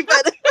internet. Even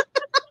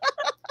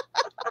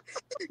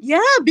Yeah,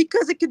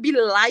 because it could be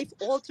life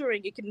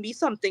altering. It can be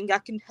something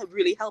that can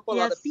really help a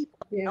lot of Yes.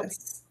 people.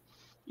 Yes.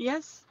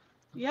 Yes.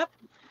 Yep.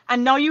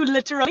 And now you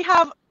literally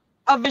have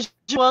a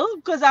visual,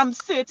 because I'm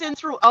certain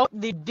throughout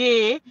the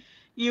day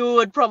you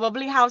would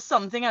probably have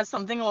something, as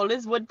something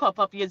always would pop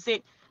up. You'd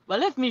say,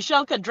 well, if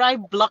Michelle could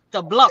drive block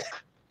to block,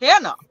 here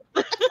now.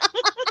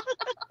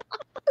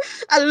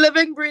 A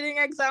living, breathing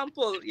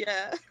example.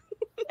 Yeah.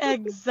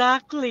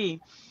 Exactly.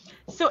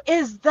 So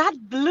is that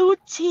blue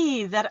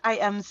tea that I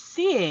am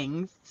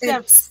seeing,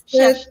 It's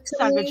Chef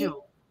certainly,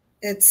 Sagajo?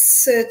 it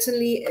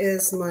certainly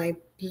is my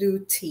blue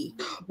tea.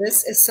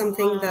 This is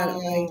something that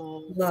I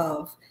Wow.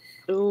 love.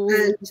 Oh.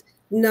 And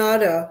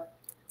Nada,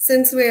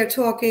 since we are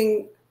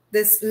talking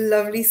this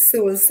lovely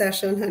soul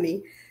session,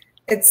 honey,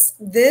 it's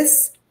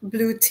this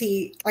blue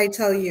tea, I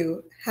tell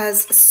you,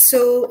 has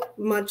so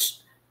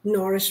much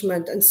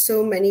nourishment and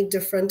so many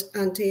different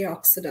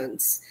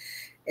antioxidants.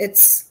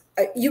 It's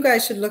you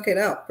guys should look it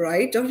up,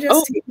 right? Don't Oh,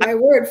 just take my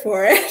word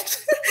for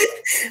it.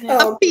 Yeah.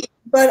 um,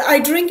 but I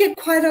drink it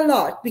quite a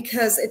lot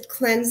because it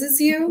cleanses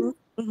you,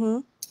 mm-hmm,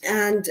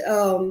 and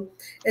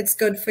it's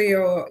good for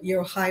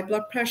your high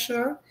blood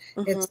pressure.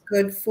 mm-hmm. It's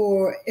good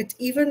for it's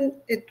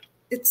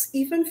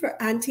even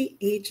for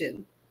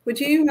anti-aging. Would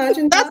you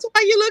imagine that? That's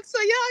why you look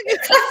so young.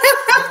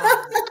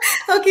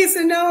 Wow. Okay,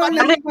 so now I'm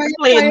That letting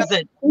explains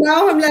it.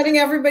 now I'm letting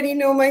everybody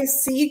know my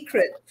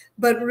secret.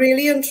 But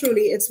really and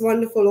truly, it's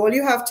wonderful. All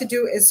you have to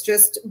do is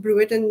just brew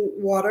it in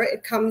water.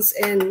 It comes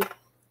in.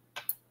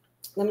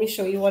 Let me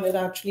show you what it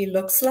actually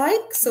looks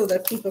like, so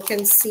that people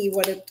can see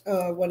what it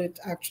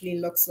actually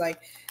looks like.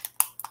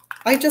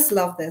 I just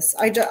love this.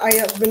 I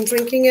have been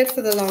drinking it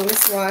for the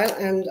longest while,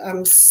 and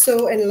I'm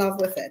so in love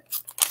with it.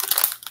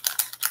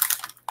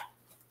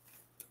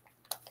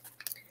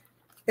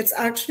 It's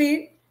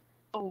actually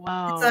Oh,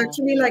 wow.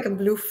 like a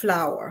blue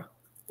flower.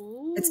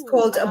 It's Ooh.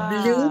 called a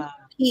blue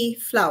pea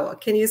flower.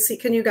 Can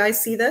you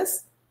guys see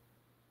this?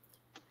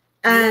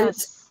 And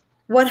Yes.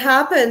 what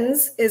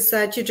happens is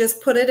that you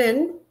just put it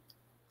in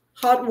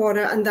hot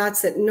water, and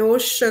that's it. No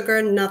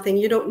sugar, nothing.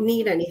 You don't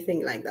need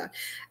anything like that.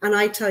 And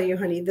I tell you,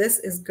 honey, this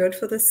is good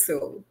for the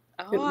soul.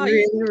 It Oh,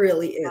 really,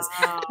 really is.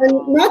 Wow.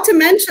 And not to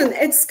mention,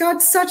 it's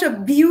got such a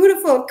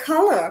beautiful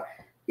color.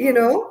 You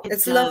know, It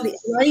it's lovely.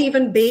 does. And I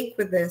even bake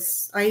with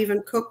this. I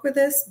even cook with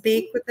this,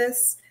 bake with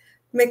this,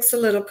 mix a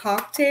little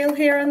cocktail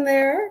here and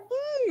there.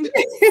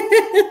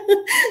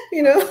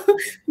 You know,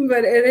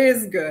 but it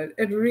is good.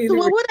 It really, so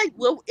what really would I?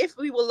 Well, if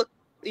we will look,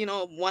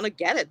 want to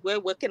get it, where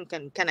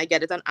can I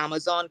get it on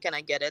Amazon? Can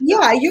I get it?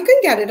 Yeah, you can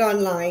get it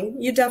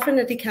online. You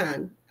definitely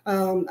can.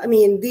 I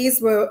mean,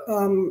 these were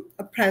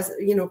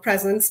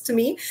presents to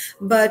me,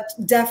 but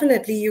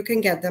definitely you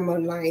can get them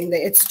online.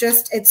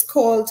 It's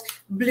called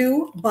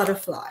Blue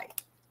Butterfly.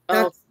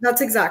 Oh,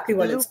 That's exactly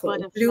what Blue it's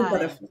called. Blue butterfly.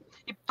 Butterfly.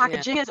 The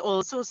packaging is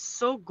also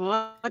so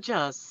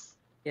gorgeous.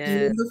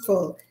 yes.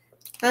 Beautiful.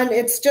 And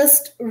it's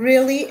just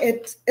really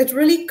it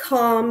really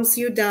calms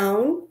you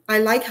down. I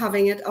like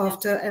having it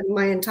after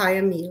my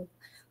entire meal,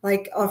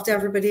 like after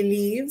everybody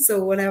leaves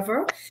or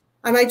whatever.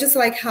 And I just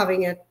like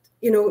having it,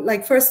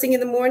 like first thing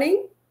in the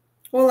morning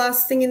or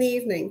last thing in the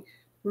evening.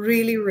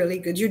 Really, really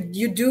good.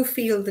 You do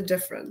feel the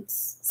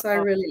difference. So I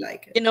really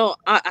like it.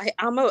 I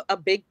am a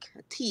big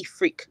tea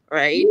freak,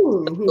 right?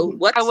 So Mhm.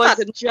 what I was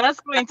started?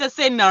 just going to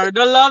say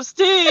Narda loves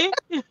tea.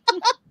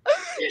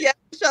 Yeah,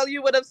 Michelle,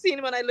 you would have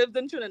seen when I lived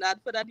in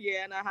Trinidad for that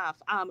year and a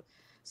half.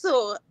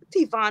 So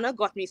Tivana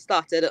got me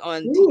started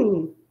on tea,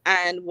 Mm.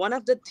 and one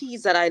of the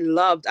teas that I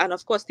loved, and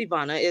of course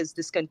Tivana is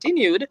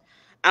discontinued,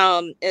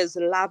 is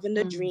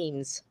Lavender Mm.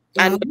 Dreams.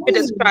 And what you're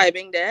Oh,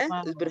 describing there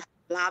Wow. is with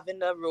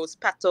lavender, rose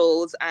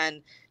petals,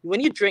 and when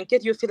you drink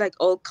it, you feel like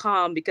all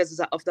calm because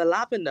of the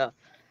lavender.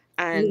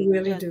 And you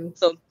really Yes. do.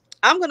 so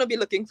I'm gonna be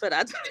looking for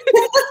that.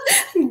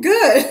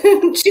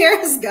 Good.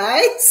 Cheers,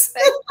 guys.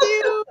 Thank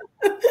you.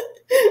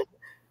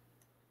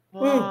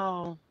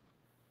 Wow.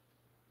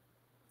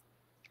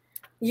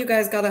 You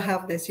guys got to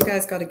have this. You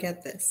guys got to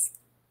get this.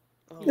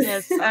 Oh,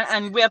 Yes.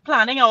 And we're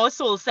planning our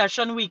soul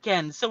session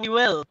weekend, so we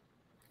will.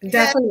 yeah, in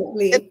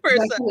Definitely.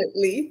 person.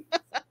 Definitely.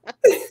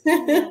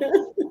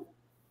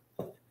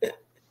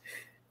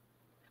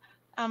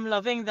 I'm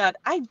loving that.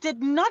 I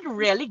did not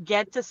really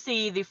get to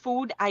see the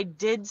food. I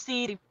did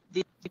see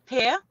the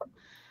pear,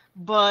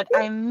 but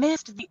I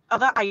missed the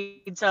other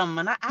item,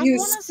 and I You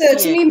want to see it.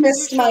 certainly Can you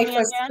missed show my me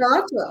again?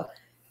 Crostata.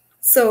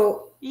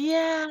 So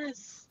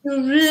Yes. you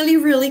really,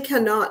 really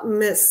cannot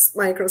miss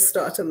my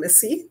Crostata,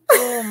 Missy.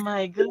 Oh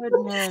my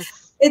goodness.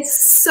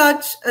 It's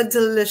such a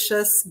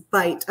delicious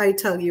bite, I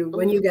tell you,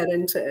 when you get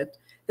into it.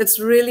 It's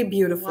really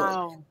beautiful.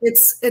 Wow.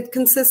 It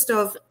consists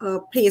of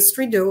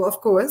pastry dough,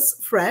 of course,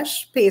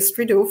 fresh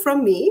pastry dough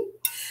from me.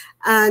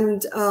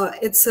 And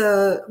it's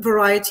a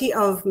variety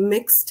of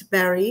mixed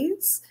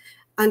berries.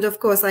 And of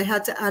course, I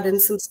had to add in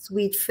some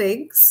sweet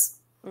figs.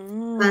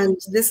 And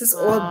this is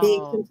all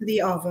baked Wow. into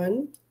the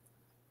oven.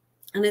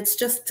 And it's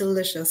just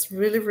delicious,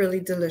 really,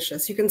 really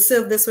delicious. You can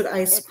serve this with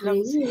ice It cream.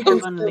 looks You can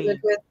serve it heavenly.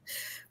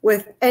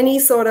 with any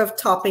sort of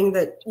topping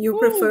that you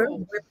prefer,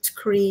 Ooh. whipped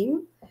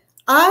cream.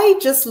 I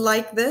just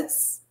like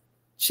this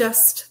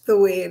just the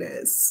way it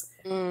is.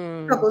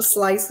 Couple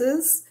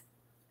slices,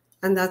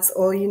 and that's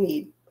all you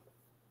need.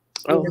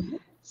 Oh,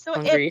 So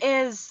hungry. it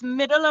is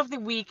middle of the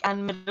week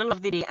and middle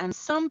of the day, and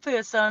some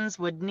persons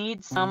would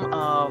need some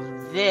of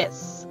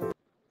this.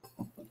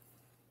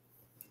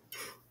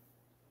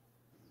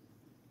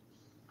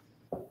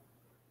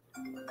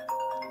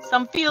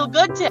 Some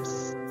feel-good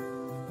tips.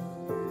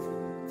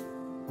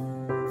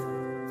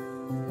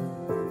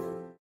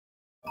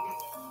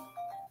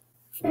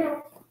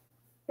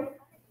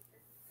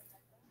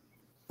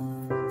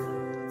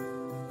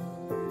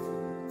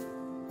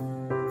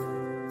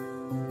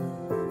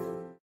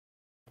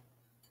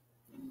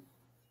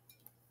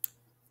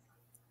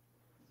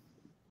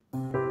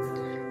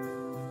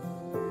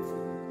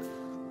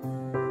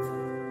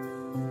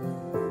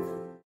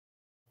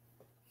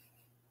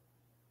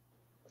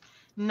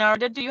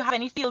 Narda, do you have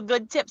any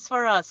feel-good tips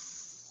for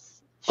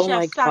us? Oh Chef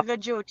my God.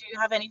 Sagajo, do you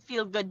have any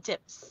feel-good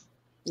tips?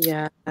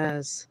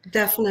 Yes.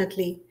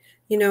 Definitely.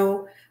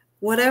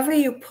 Whatever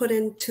you put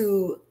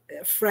into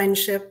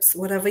friendships,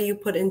 whatever you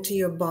put into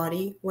your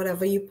body,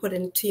 whatever you put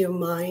into your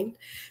mind,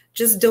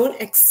 just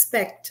don't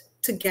expect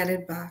to get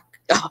it back.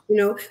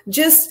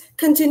 Just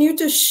continue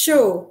to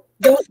show.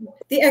 Don't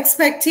the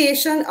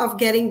expectation of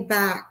getting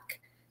back.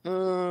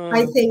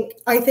 I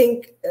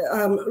think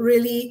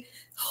really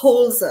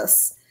holds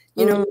us.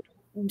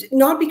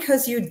 Not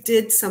because you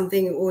did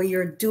something or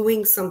you're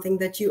doing something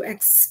that you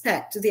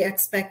expect, the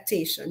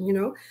expectation.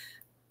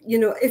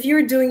 If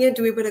you're doing it,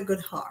 do it with a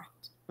good heart.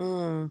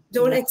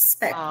 Don't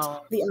expect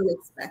the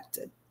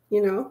unexpected.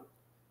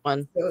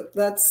 One. So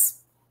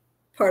that's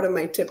part of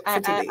my tip for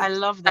today. I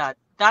love that.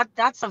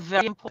 That's a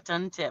very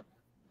important tip.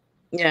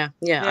 Yeah,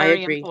 I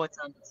Very agree.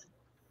 important.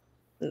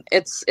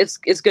 It's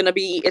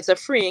a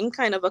freeing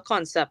kind of a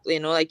concept,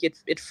 like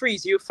it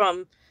frees you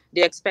from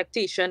the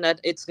expectation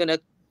that it's gonna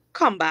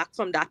come back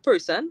from that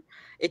person.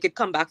 It could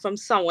come back from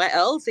somewhere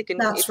else.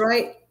 That's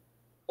right.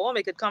 Or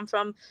it could come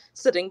from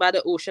sitting by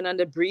the ocean and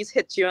the breeze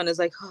hits you and it's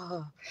like,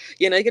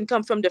 it can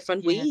come from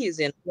different ways.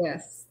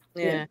 Yes.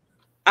 Yeah.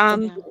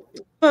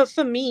 But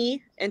for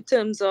me, in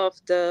terms of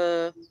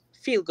the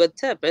feel good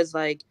tip, is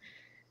like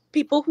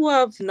people who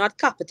have not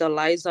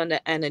capitalized on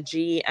the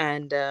energy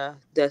and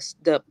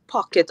the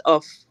pocket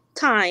of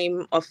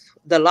time of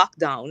the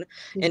lockdown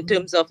in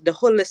terms of the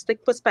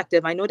holistic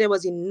perspective. I know there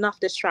was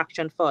enough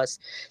distraction for us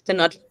to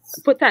not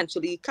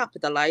potentially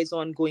capitalize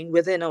on going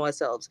within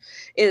ourselves.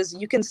 Is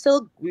you can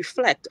still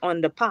reflect on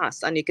the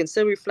past, and you can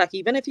still reflect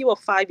even if you were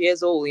 5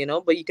 years old,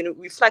 but you can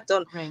reflect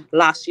on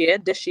last year,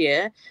 this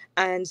year,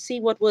 and see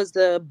what was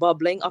the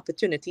bubbling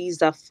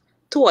opportunities of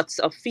thoughts,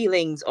 of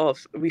feelings,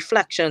 of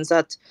reflections,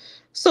 that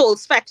soul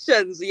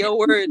spections, your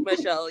word,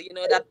 Michelle,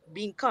 that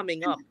been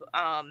coming up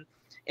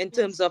in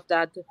terms of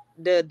that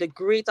the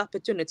great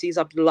opportunities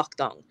of the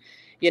lockdown.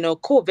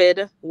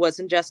 COVID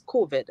wasn't just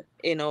COVID.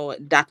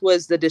 That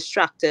was the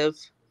distractive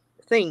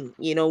thing.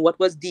 What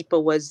was deeper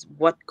was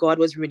what God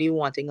was really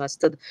wanting us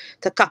to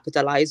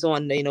capitalize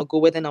on, go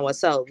within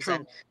ourselves.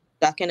 And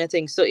that kind of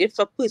thing. So if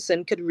a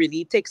person could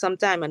really take some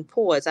time and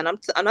pause, and I'm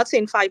not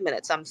saying 5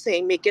 minutes, I'm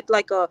saying make it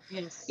like a,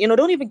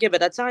 don't even give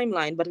it a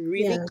timeline, but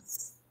really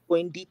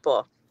going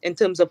deeper in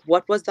terms of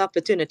what was the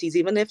opportunities,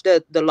 even if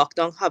the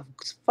lockdown have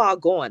far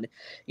gone,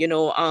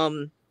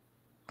 the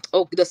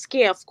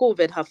scare of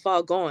COVID have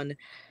far gone,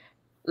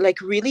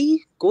 like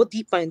really go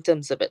deeper in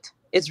terms of it.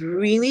 It's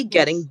really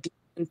getting deep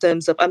in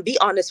terms of, and be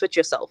honest with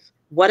yourself.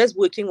 What is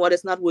working, what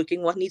is not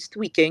working, what needs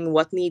tweaking,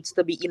 what needs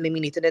to be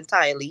eliminated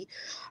entirely.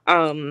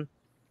 You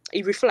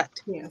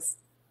reflect. Yes.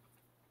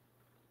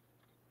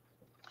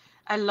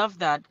 I love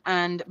that.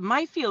 And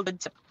my feel good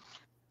tip,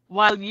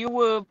 while you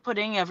were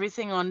putting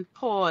everything on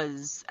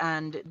pause,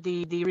 and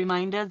the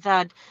reminder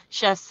that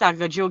Chef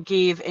Sagajo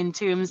gave in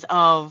terms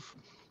of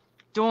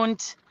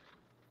don't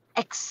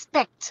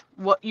expect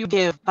what you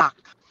give back.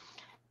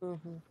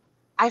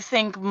 I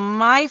think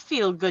my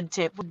feel good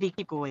tip would be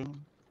keep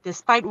going.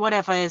 Despite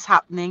whatever is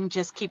happening,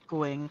 just keep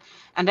going.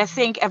 And I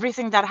think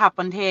everything that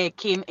happened here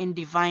came in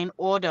divine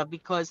order,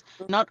 because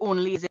not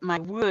only is it my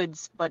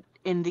words, but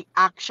in the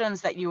actions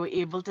that you were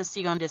able to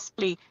see on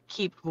display,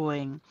 keep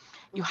going.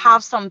 You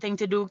have something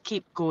to do,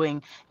 keep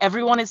going.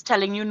 Everyone is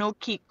telling you no,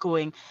 keep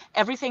going.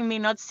 Everything may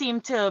not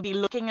seem to be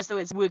looking as though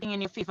it's working in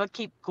your favor,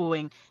 keep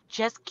going.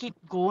 Just keep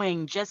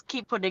going. Just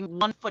keep putting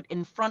one foot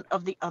in front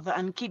of the other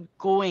and keep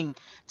going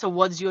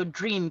towards your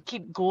dream.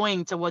 Keep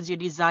going towards your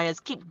desires.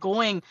 Keep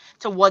going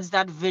towards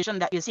that vision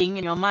that you're seeing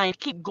in your mind.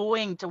 Keep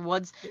going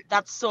towards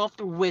that soft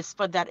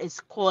whisper that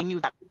is calling you,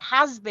 that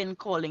has been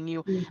calling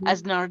you.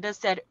 As Narda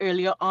said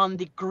earlier on,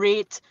 the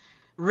Great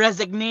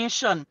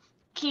Resignation.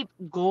 Keep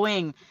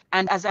going.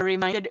 And as I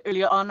reminded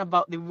earlier on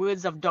about the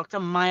words of Dr.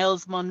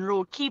 Miles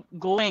Monroe, keep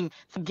going.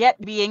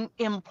 Forget being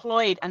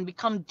employed and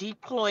become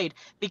deployed.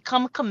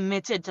 Become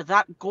committed to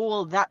that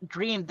goal, that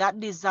dream,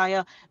 that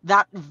desire,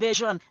 that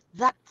vision,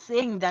 that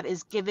thing that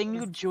is giving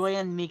you joy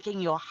and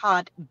making your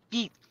heart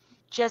beat.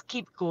 Just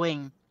keep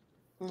going.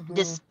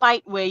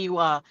 Despite where you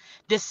are,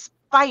 despite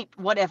despite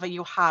whatever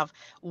you have,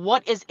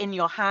 what is in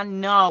your hand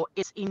now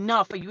is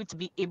enough for you to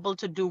be able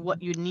to do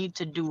what you need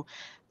to do.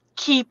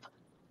 Keep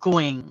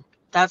going.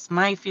 That's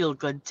my feel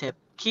good tip.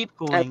 Keep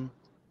I going.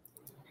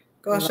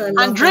 Gosh, I And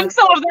love drink that.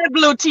 some of that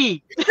blue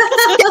tea.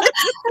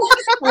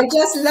 I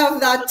just love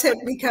that tip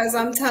because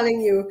I'm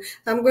telling you,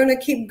 I'm going to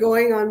keep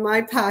going on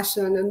my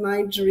passion and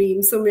my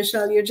dream. So,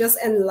 Michelle, you just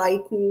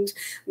enlightened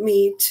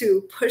me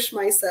to push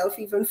myself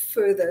even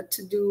further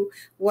to do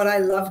what I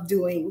love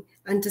doing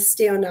and to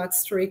stay on that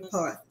straight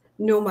path,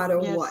 no matter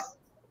what, Yes.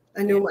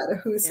 and no matter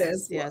who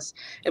says what. yes.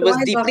 It So was I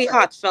love deeply that.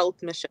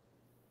 heartfelt, Michelle.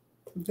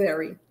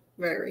 Very,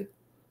 very.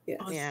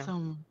 Yes. Yeah.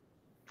 Awesome.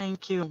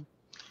 Thank you.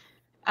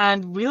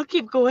 And we'll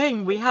keep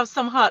going. We have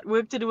some hard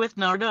work to do with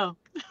Narda.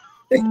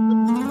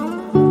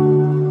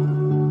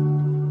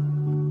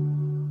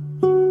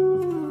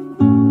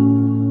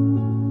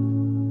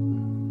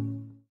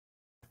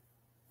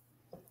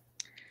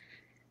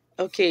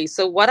 Okay,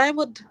 so what I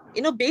would,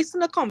 based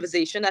on the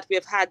conversation that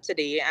we've had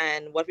today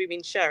and what we've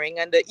been sharing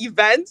and the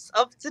events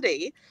of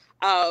today,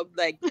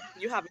 like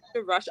you having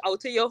to rush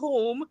out of your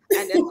home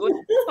and then go to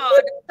the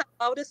pod and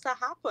allow this to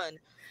happen.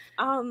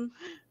 Um,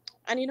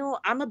 and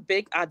I'm a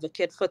big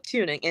advocate for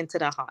tuning into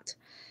the heart.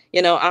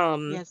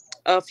 Yes.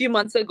 A few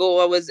months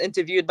ago, I was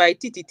interviewed by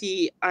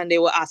TTT, and they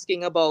were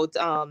asking about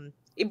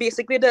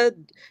basically the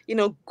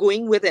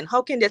going within.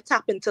 How can they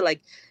tap into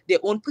like their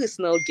own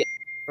personal gift?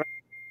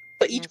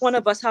 So each one Yes.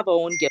 of us have our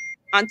own gift.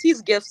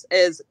 Auntie's gifts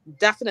is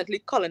definitely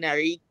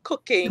culinary,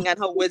 cooking, and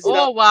her wisdom.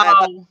 Oh, And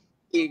her, wow.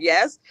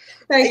 yes,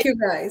 Thank you,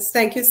 guys.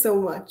 Thank you so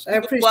much. I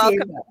you're appreciate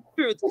welcome.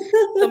 Truth.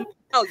 So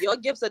Michelle, your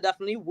gifts are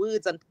definitely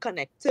words and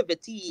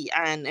connectivity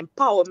and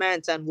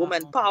empowerment and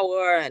woman Wow.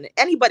 power and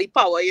anybody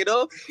power,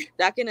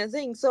 that kind of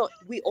thing. So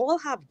we all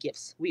have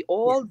gifts. We that.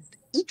 all,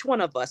 each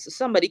one of us,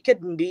 somebody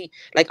could be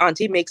like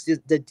Auntie makes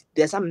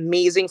this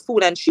amazing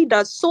food, and she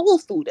does soul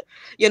food.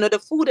 The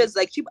food is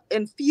like she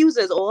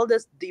infuses all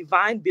this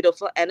divine,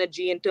 beautiful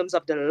energy in terms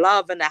of the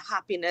love and the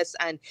happiness.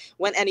 And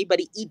when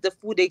anybody eat the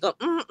food, they go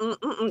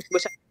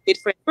which I'm a great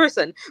friend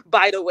person,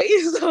 by the way.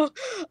 So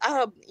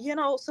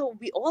so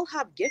we all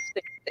have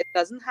gifting. It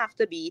doesn't have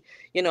to be,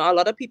 a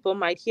lot of people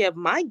might hear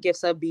my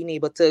gifts of being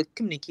able to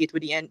communicate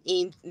with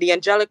the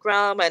angelic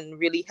realm and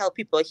really help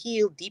people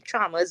heal deep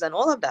traumas and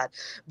all of that.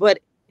 But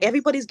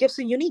everybody's gifts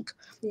are unique.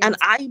 And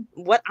Yes.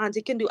 what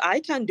Auntie can do, I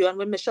can do. And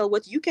with Michelle,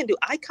 what you can do,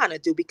 I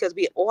cannot do, because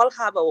we all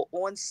have our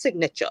own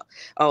signature,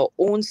 our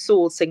own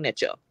soul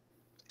signature.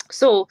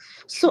 So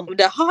True.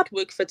 the hard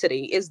work for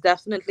today is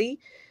definitely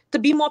to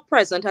be more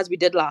present, as we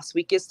did last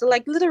week, is to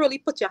like literally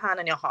put your hand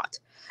on your heart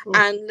Mm,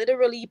 and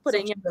literally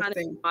putting such your a good hand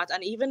on thing. your heart.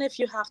 And even if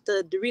you have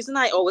to, the reason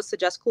I always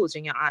suggest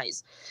closing your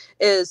eyes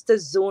is to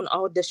zone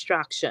out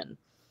distraction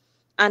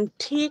and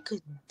take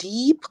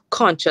deep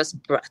conscious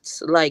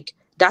breaths. Like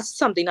that's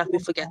something that we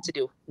forget to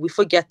do. We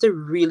forget to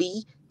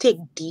really take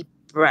deep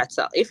breaths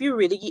out. If you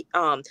really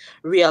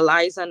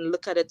realize and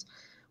look at it,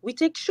 we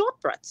take short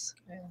breaths.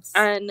 Yes.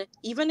 And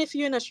even if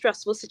you're in a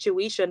stressful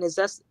situation, is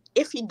that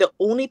if the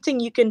only thing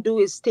you can do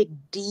is take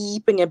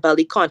deep in your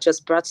belly conscious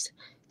breaths,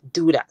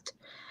 do that.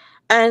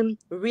 And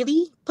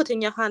really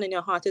putting your hand in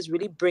your heart is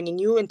really bringing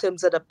you in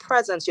terms of the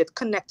presence. You're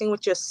connecting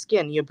with your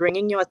skin. You're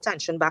bringing your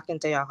attention back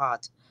into your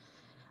heart.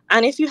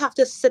 And if you have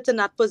to sit in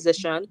that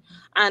position,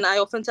 and I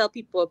often tell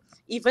people,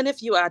 even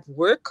if you're at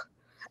work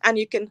and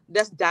you can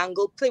just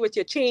play with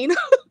your chain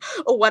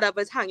or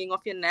whatever's hanging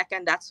off your neck,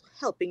 and that's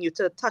helping you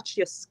to touch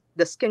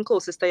the skin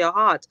closest to your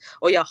heart,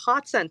 or your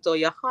heart center, or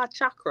your heart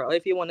chakra,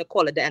 if you want to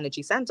call it the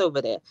energy center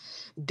over there,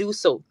 do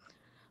so.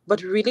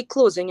 But really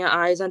closing your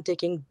eyes and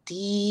taking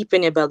deep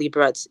in your belly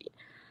breaths.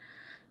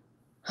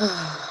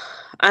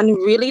 And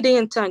really, the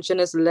intention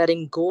is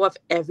letting go of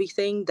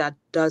everything that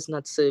does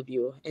not serve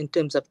you in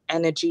terms of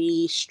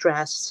energy,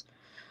 stress,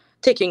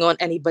 taking on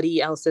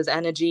anybody else's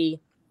energy.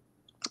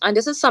 And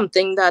this is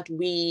something that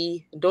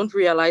we don't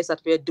realize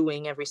that we're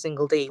doing every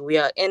single day. We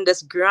are in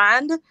this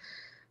grand,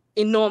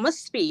 enormous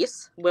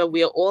space where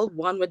we are all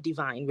one with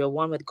divine, we're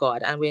one with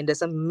God, and we're in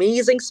this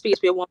amazing space.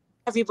 We're one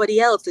with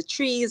everybody else, the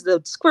trees,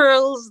 the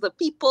squirrels, the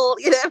people,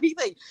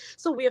 everything.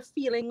 So we're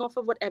feeling off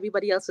of what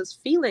everybody else is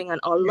feeling,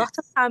 and a lot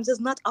of times it's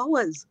not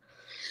ours.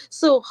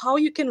 So how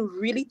you can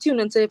really tune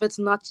into if it's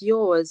not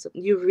yours,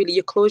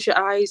 you close your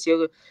eyes,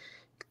 your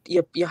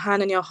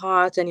hand in your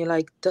heart, and you're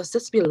like, does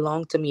this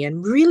belong to me?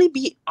 And really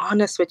be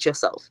honest with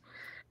yourself.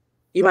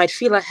 You might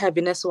feel a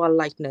heaviness or a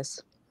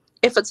lightness.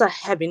 If it's a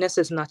heaviness,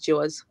 it's not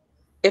yours.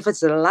 If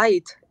it's a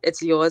light,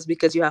 it's yours,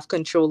 because you have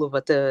control over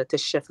to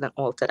shift and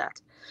alter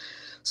that.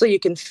 So you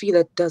can feel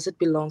it. Does it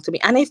belong to me?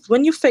 And if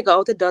when you figure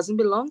out it doesn't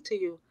belong to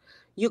you,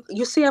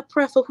 you say a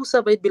prayer for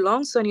whosoever it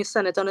belongs to, and you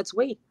send it on its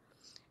way.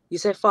 You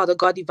say, Father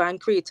God, divine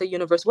creator,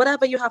 universe,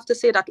 whatever you have to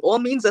say, that all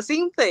means the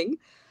same thing.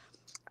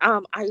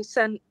 I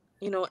send,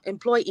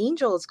 employ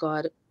angels,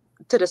 God,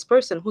 to this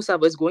person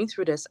whosoever is going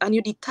through this, and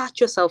you detach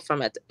yourself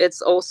from it.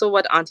 It's also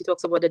what Auntie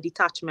talks about, the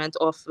detachment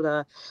of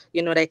the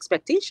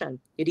expectation.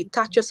 You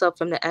detach yourself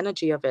from the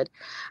energy of it,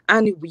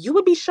 and you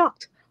would be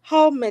shocked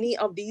how many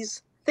of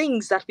these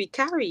things that we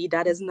carry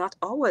that is not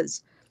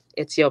ours,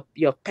 It's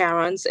your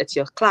parents, it's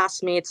your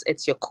classmates,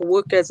 it's your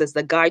coworkers, it's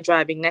the guy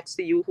driving next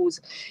to you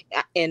who's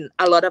in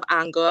a lot of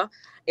anger.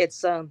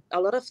 It's a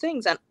lot of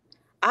things. And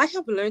I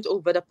have learned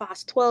over the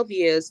past 12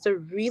 years to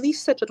really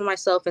sit with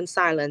myself in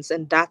silence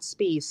in that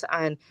space.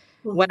 And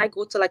when I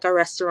go to like a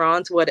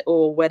restaurant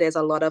where there's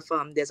a lot of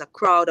there's a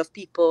crowd of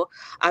people,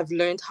 I've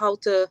learned how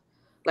to,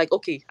 like,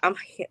 okay,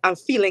 I'm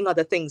feeling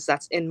other things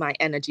that's in my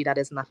energy that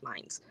is not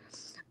mine.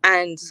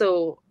 And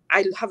so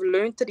I have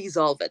learned to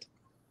dissolve it.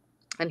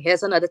 And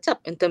here's another tip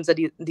in terms of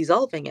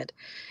dissolving it.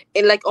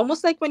 And like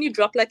almost like when you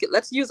drop, like,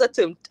 let's use a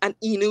term, an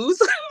e-news,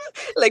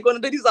 like one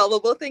of the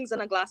dissolvable things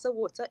in a glass of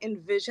water,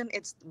 envision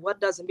it's what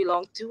doesn't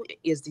belong to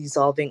is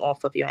dissolving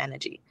off of your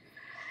energy.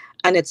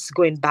 And it's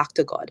going back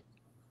to God.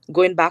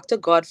 Going back to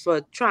God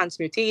for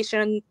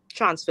transmutation,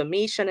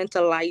 transformation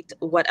into light,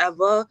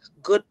 whatever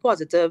good,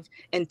 positive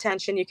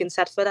intention you can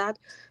set for that,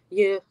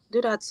 you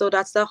do that. So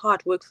that's the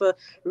heart work for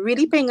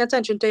really paying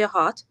attention to your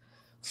heart.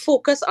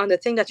 Focus on the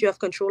thing that you have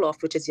control of,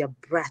 which is your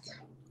breath.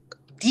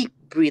 Deep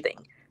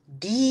breathing,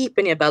 deep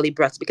in your belly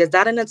breaths, because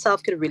that in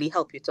itself can really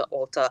help you to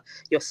alter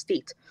your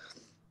state.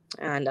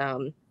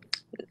 And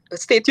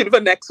stay tuned for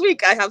next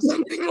week. I have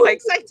something more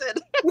excited.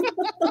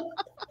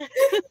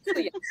 So,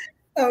 yeah.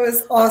 That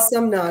was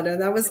awesome, Narda.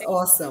 That was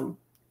awesome.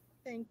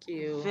 Thank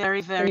you.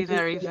 Very, very,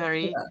 very,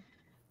 very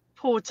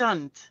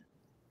potent.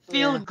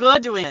 Feel Yeah.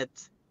 good doing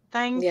it.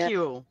 Thank Yeah.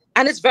 you.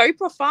 And it's very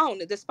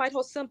profound. Despite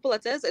how simple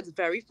it is, it's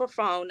very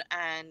profound.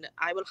 And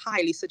I will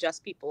highly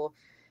suggest people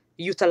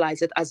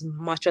utilize it as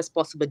much as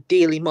possible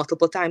daily,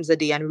 multiple times a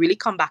day, and really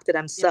come back to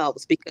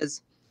themselves,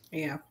 because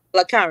Yeah,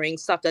 we're carrying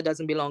stuff that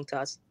doesn't belong to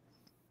us.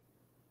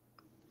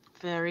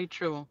 Very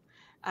true.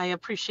 I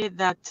appreciate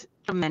that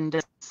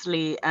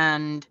tremendously.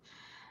 And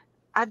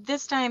at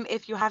this time,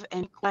 if you have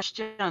any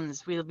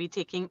questions, we'll be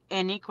taking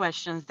any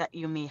questions that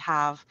you may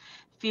have.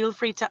 Feel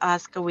free to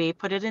ask away,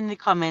 put it in the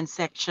comment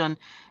section,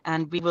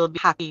 and we will be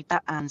happy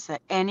to answer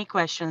any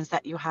questions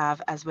that you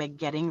have as we're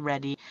getting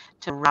ready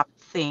to wrap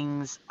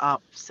things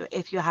up. So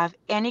if you have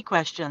any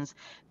questions,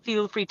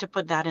 feel free to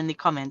put that in the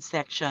comment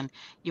section.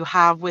 You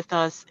have with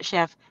us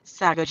Chef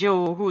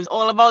Sagajo, who's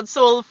all about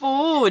soul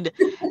food.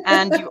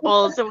 And you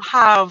also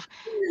have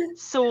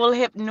Soul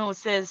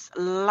Hypnosis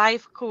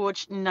life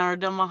coach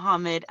Narda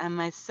Muhammad, and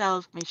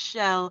myself,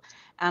 Michelle.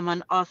 I'm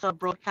an author,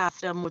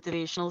 broadcaster,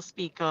 motivational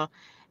speaker,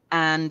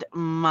 and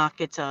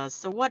marketer.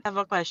 So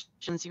whatever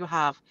questions you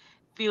have,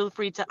 feel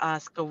free to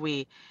ask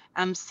away.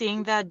 I'm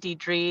seeing that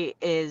Deidre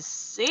is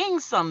saying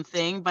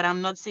something, but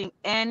I'm not seeing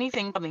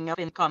anything coming up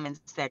in the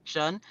comment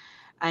section.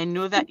 I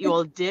know that you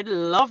all did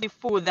love the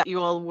food that you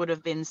all would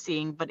have been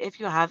seeing, but if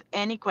you have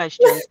any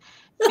questions,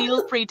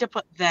 feel free to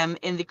put them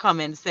in the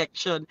comment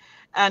section,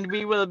 and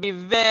we will be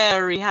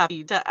very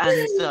happy to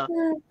answer.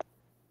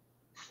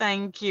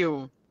 Thank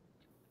you.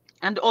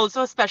 And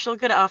also a special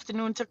good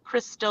afternoon to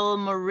Crystal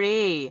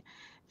Murray.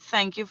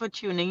 Thank you for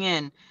tuning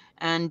in.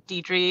 And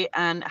Deidre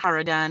and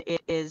Haradan,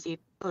 it is a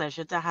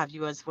pleasure to have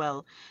you as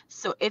well.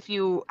 So if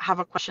you have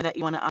a question that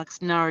you want to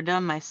ask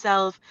Narda,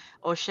 myself,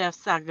 or Chef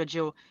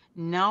Sagajo,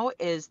 now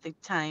is the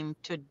time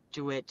to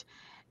do it.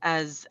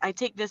 As I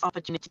take this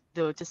opportunity,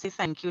 though, to say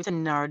thank you to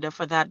Narda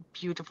for that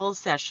beautiful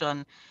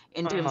session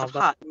in terms of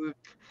hard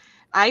work.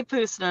 I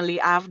personally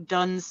have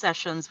done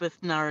sessions with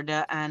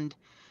Narda, and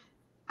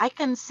I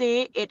can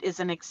say it is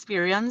an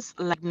experience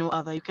like no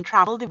other. You can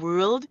travel the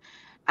world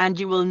and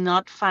you will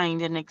not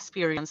find an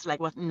experience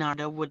like what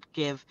Narda would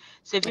give.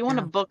 So if you want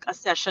to book a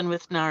session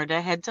with Narda,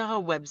 head to her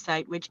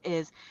website, which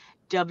is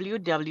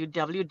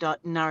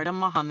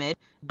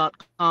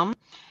www.nardamuhammad.com.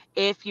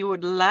 If you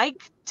would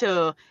like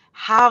to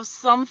have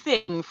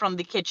something from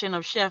the kitchen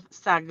of Chef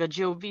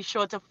Sagajo, be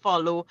sure to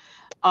follow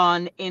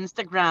on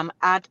Instagram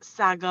at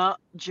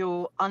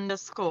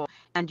Sagajo_,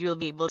 and you'll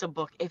be able to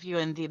book if you're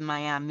in the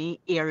Miami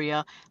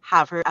area,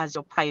 have her as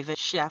your private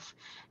chef.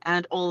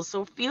 And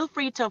also feel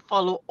free to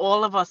follow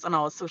all of us on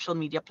our social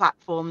media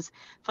platforms.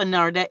 For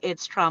Narda,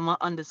 it's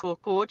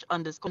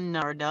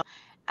trauma_coach_Narda.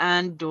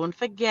 And don't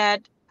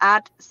forget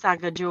at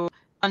Sagajo_.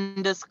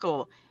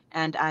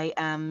 And I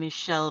am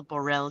Michelle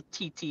Borrell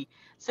TT.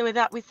 So with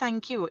that, we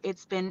thank you.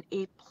 It's been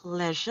a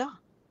pleasure.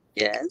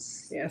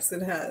 Yes. Yes,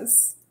 it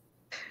has.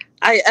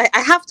 I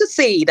have to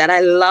say that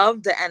I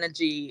love the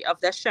energy of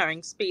the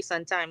sharing space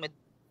and time with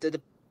the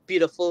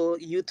beautiful,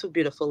 you two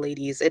beautiful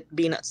ladies. It's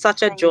been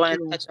such a joy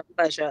and such a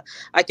pleasure.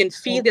 I can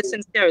feel the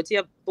sincerity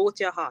of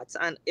both your hearts,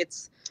 and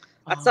it's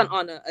an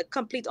honor, a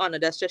complete honor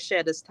that's just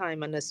share this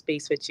time and this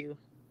space with you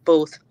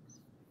both.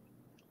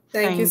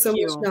 Thank you so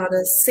much,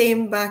 Narda.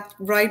 Same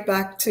right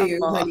back to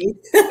you, honey.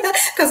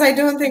 Because I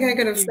don't think I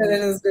could have said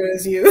it as good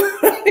as you.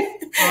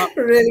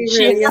 Really,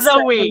 really.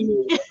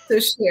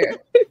 To share.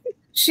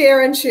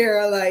 Share and share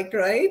alike,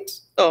 right?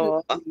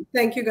 Oh,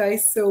 thank you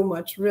guys so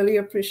much. Really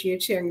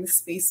appreciate sharing the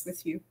space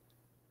with you.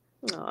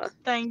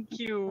 Thank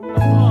you.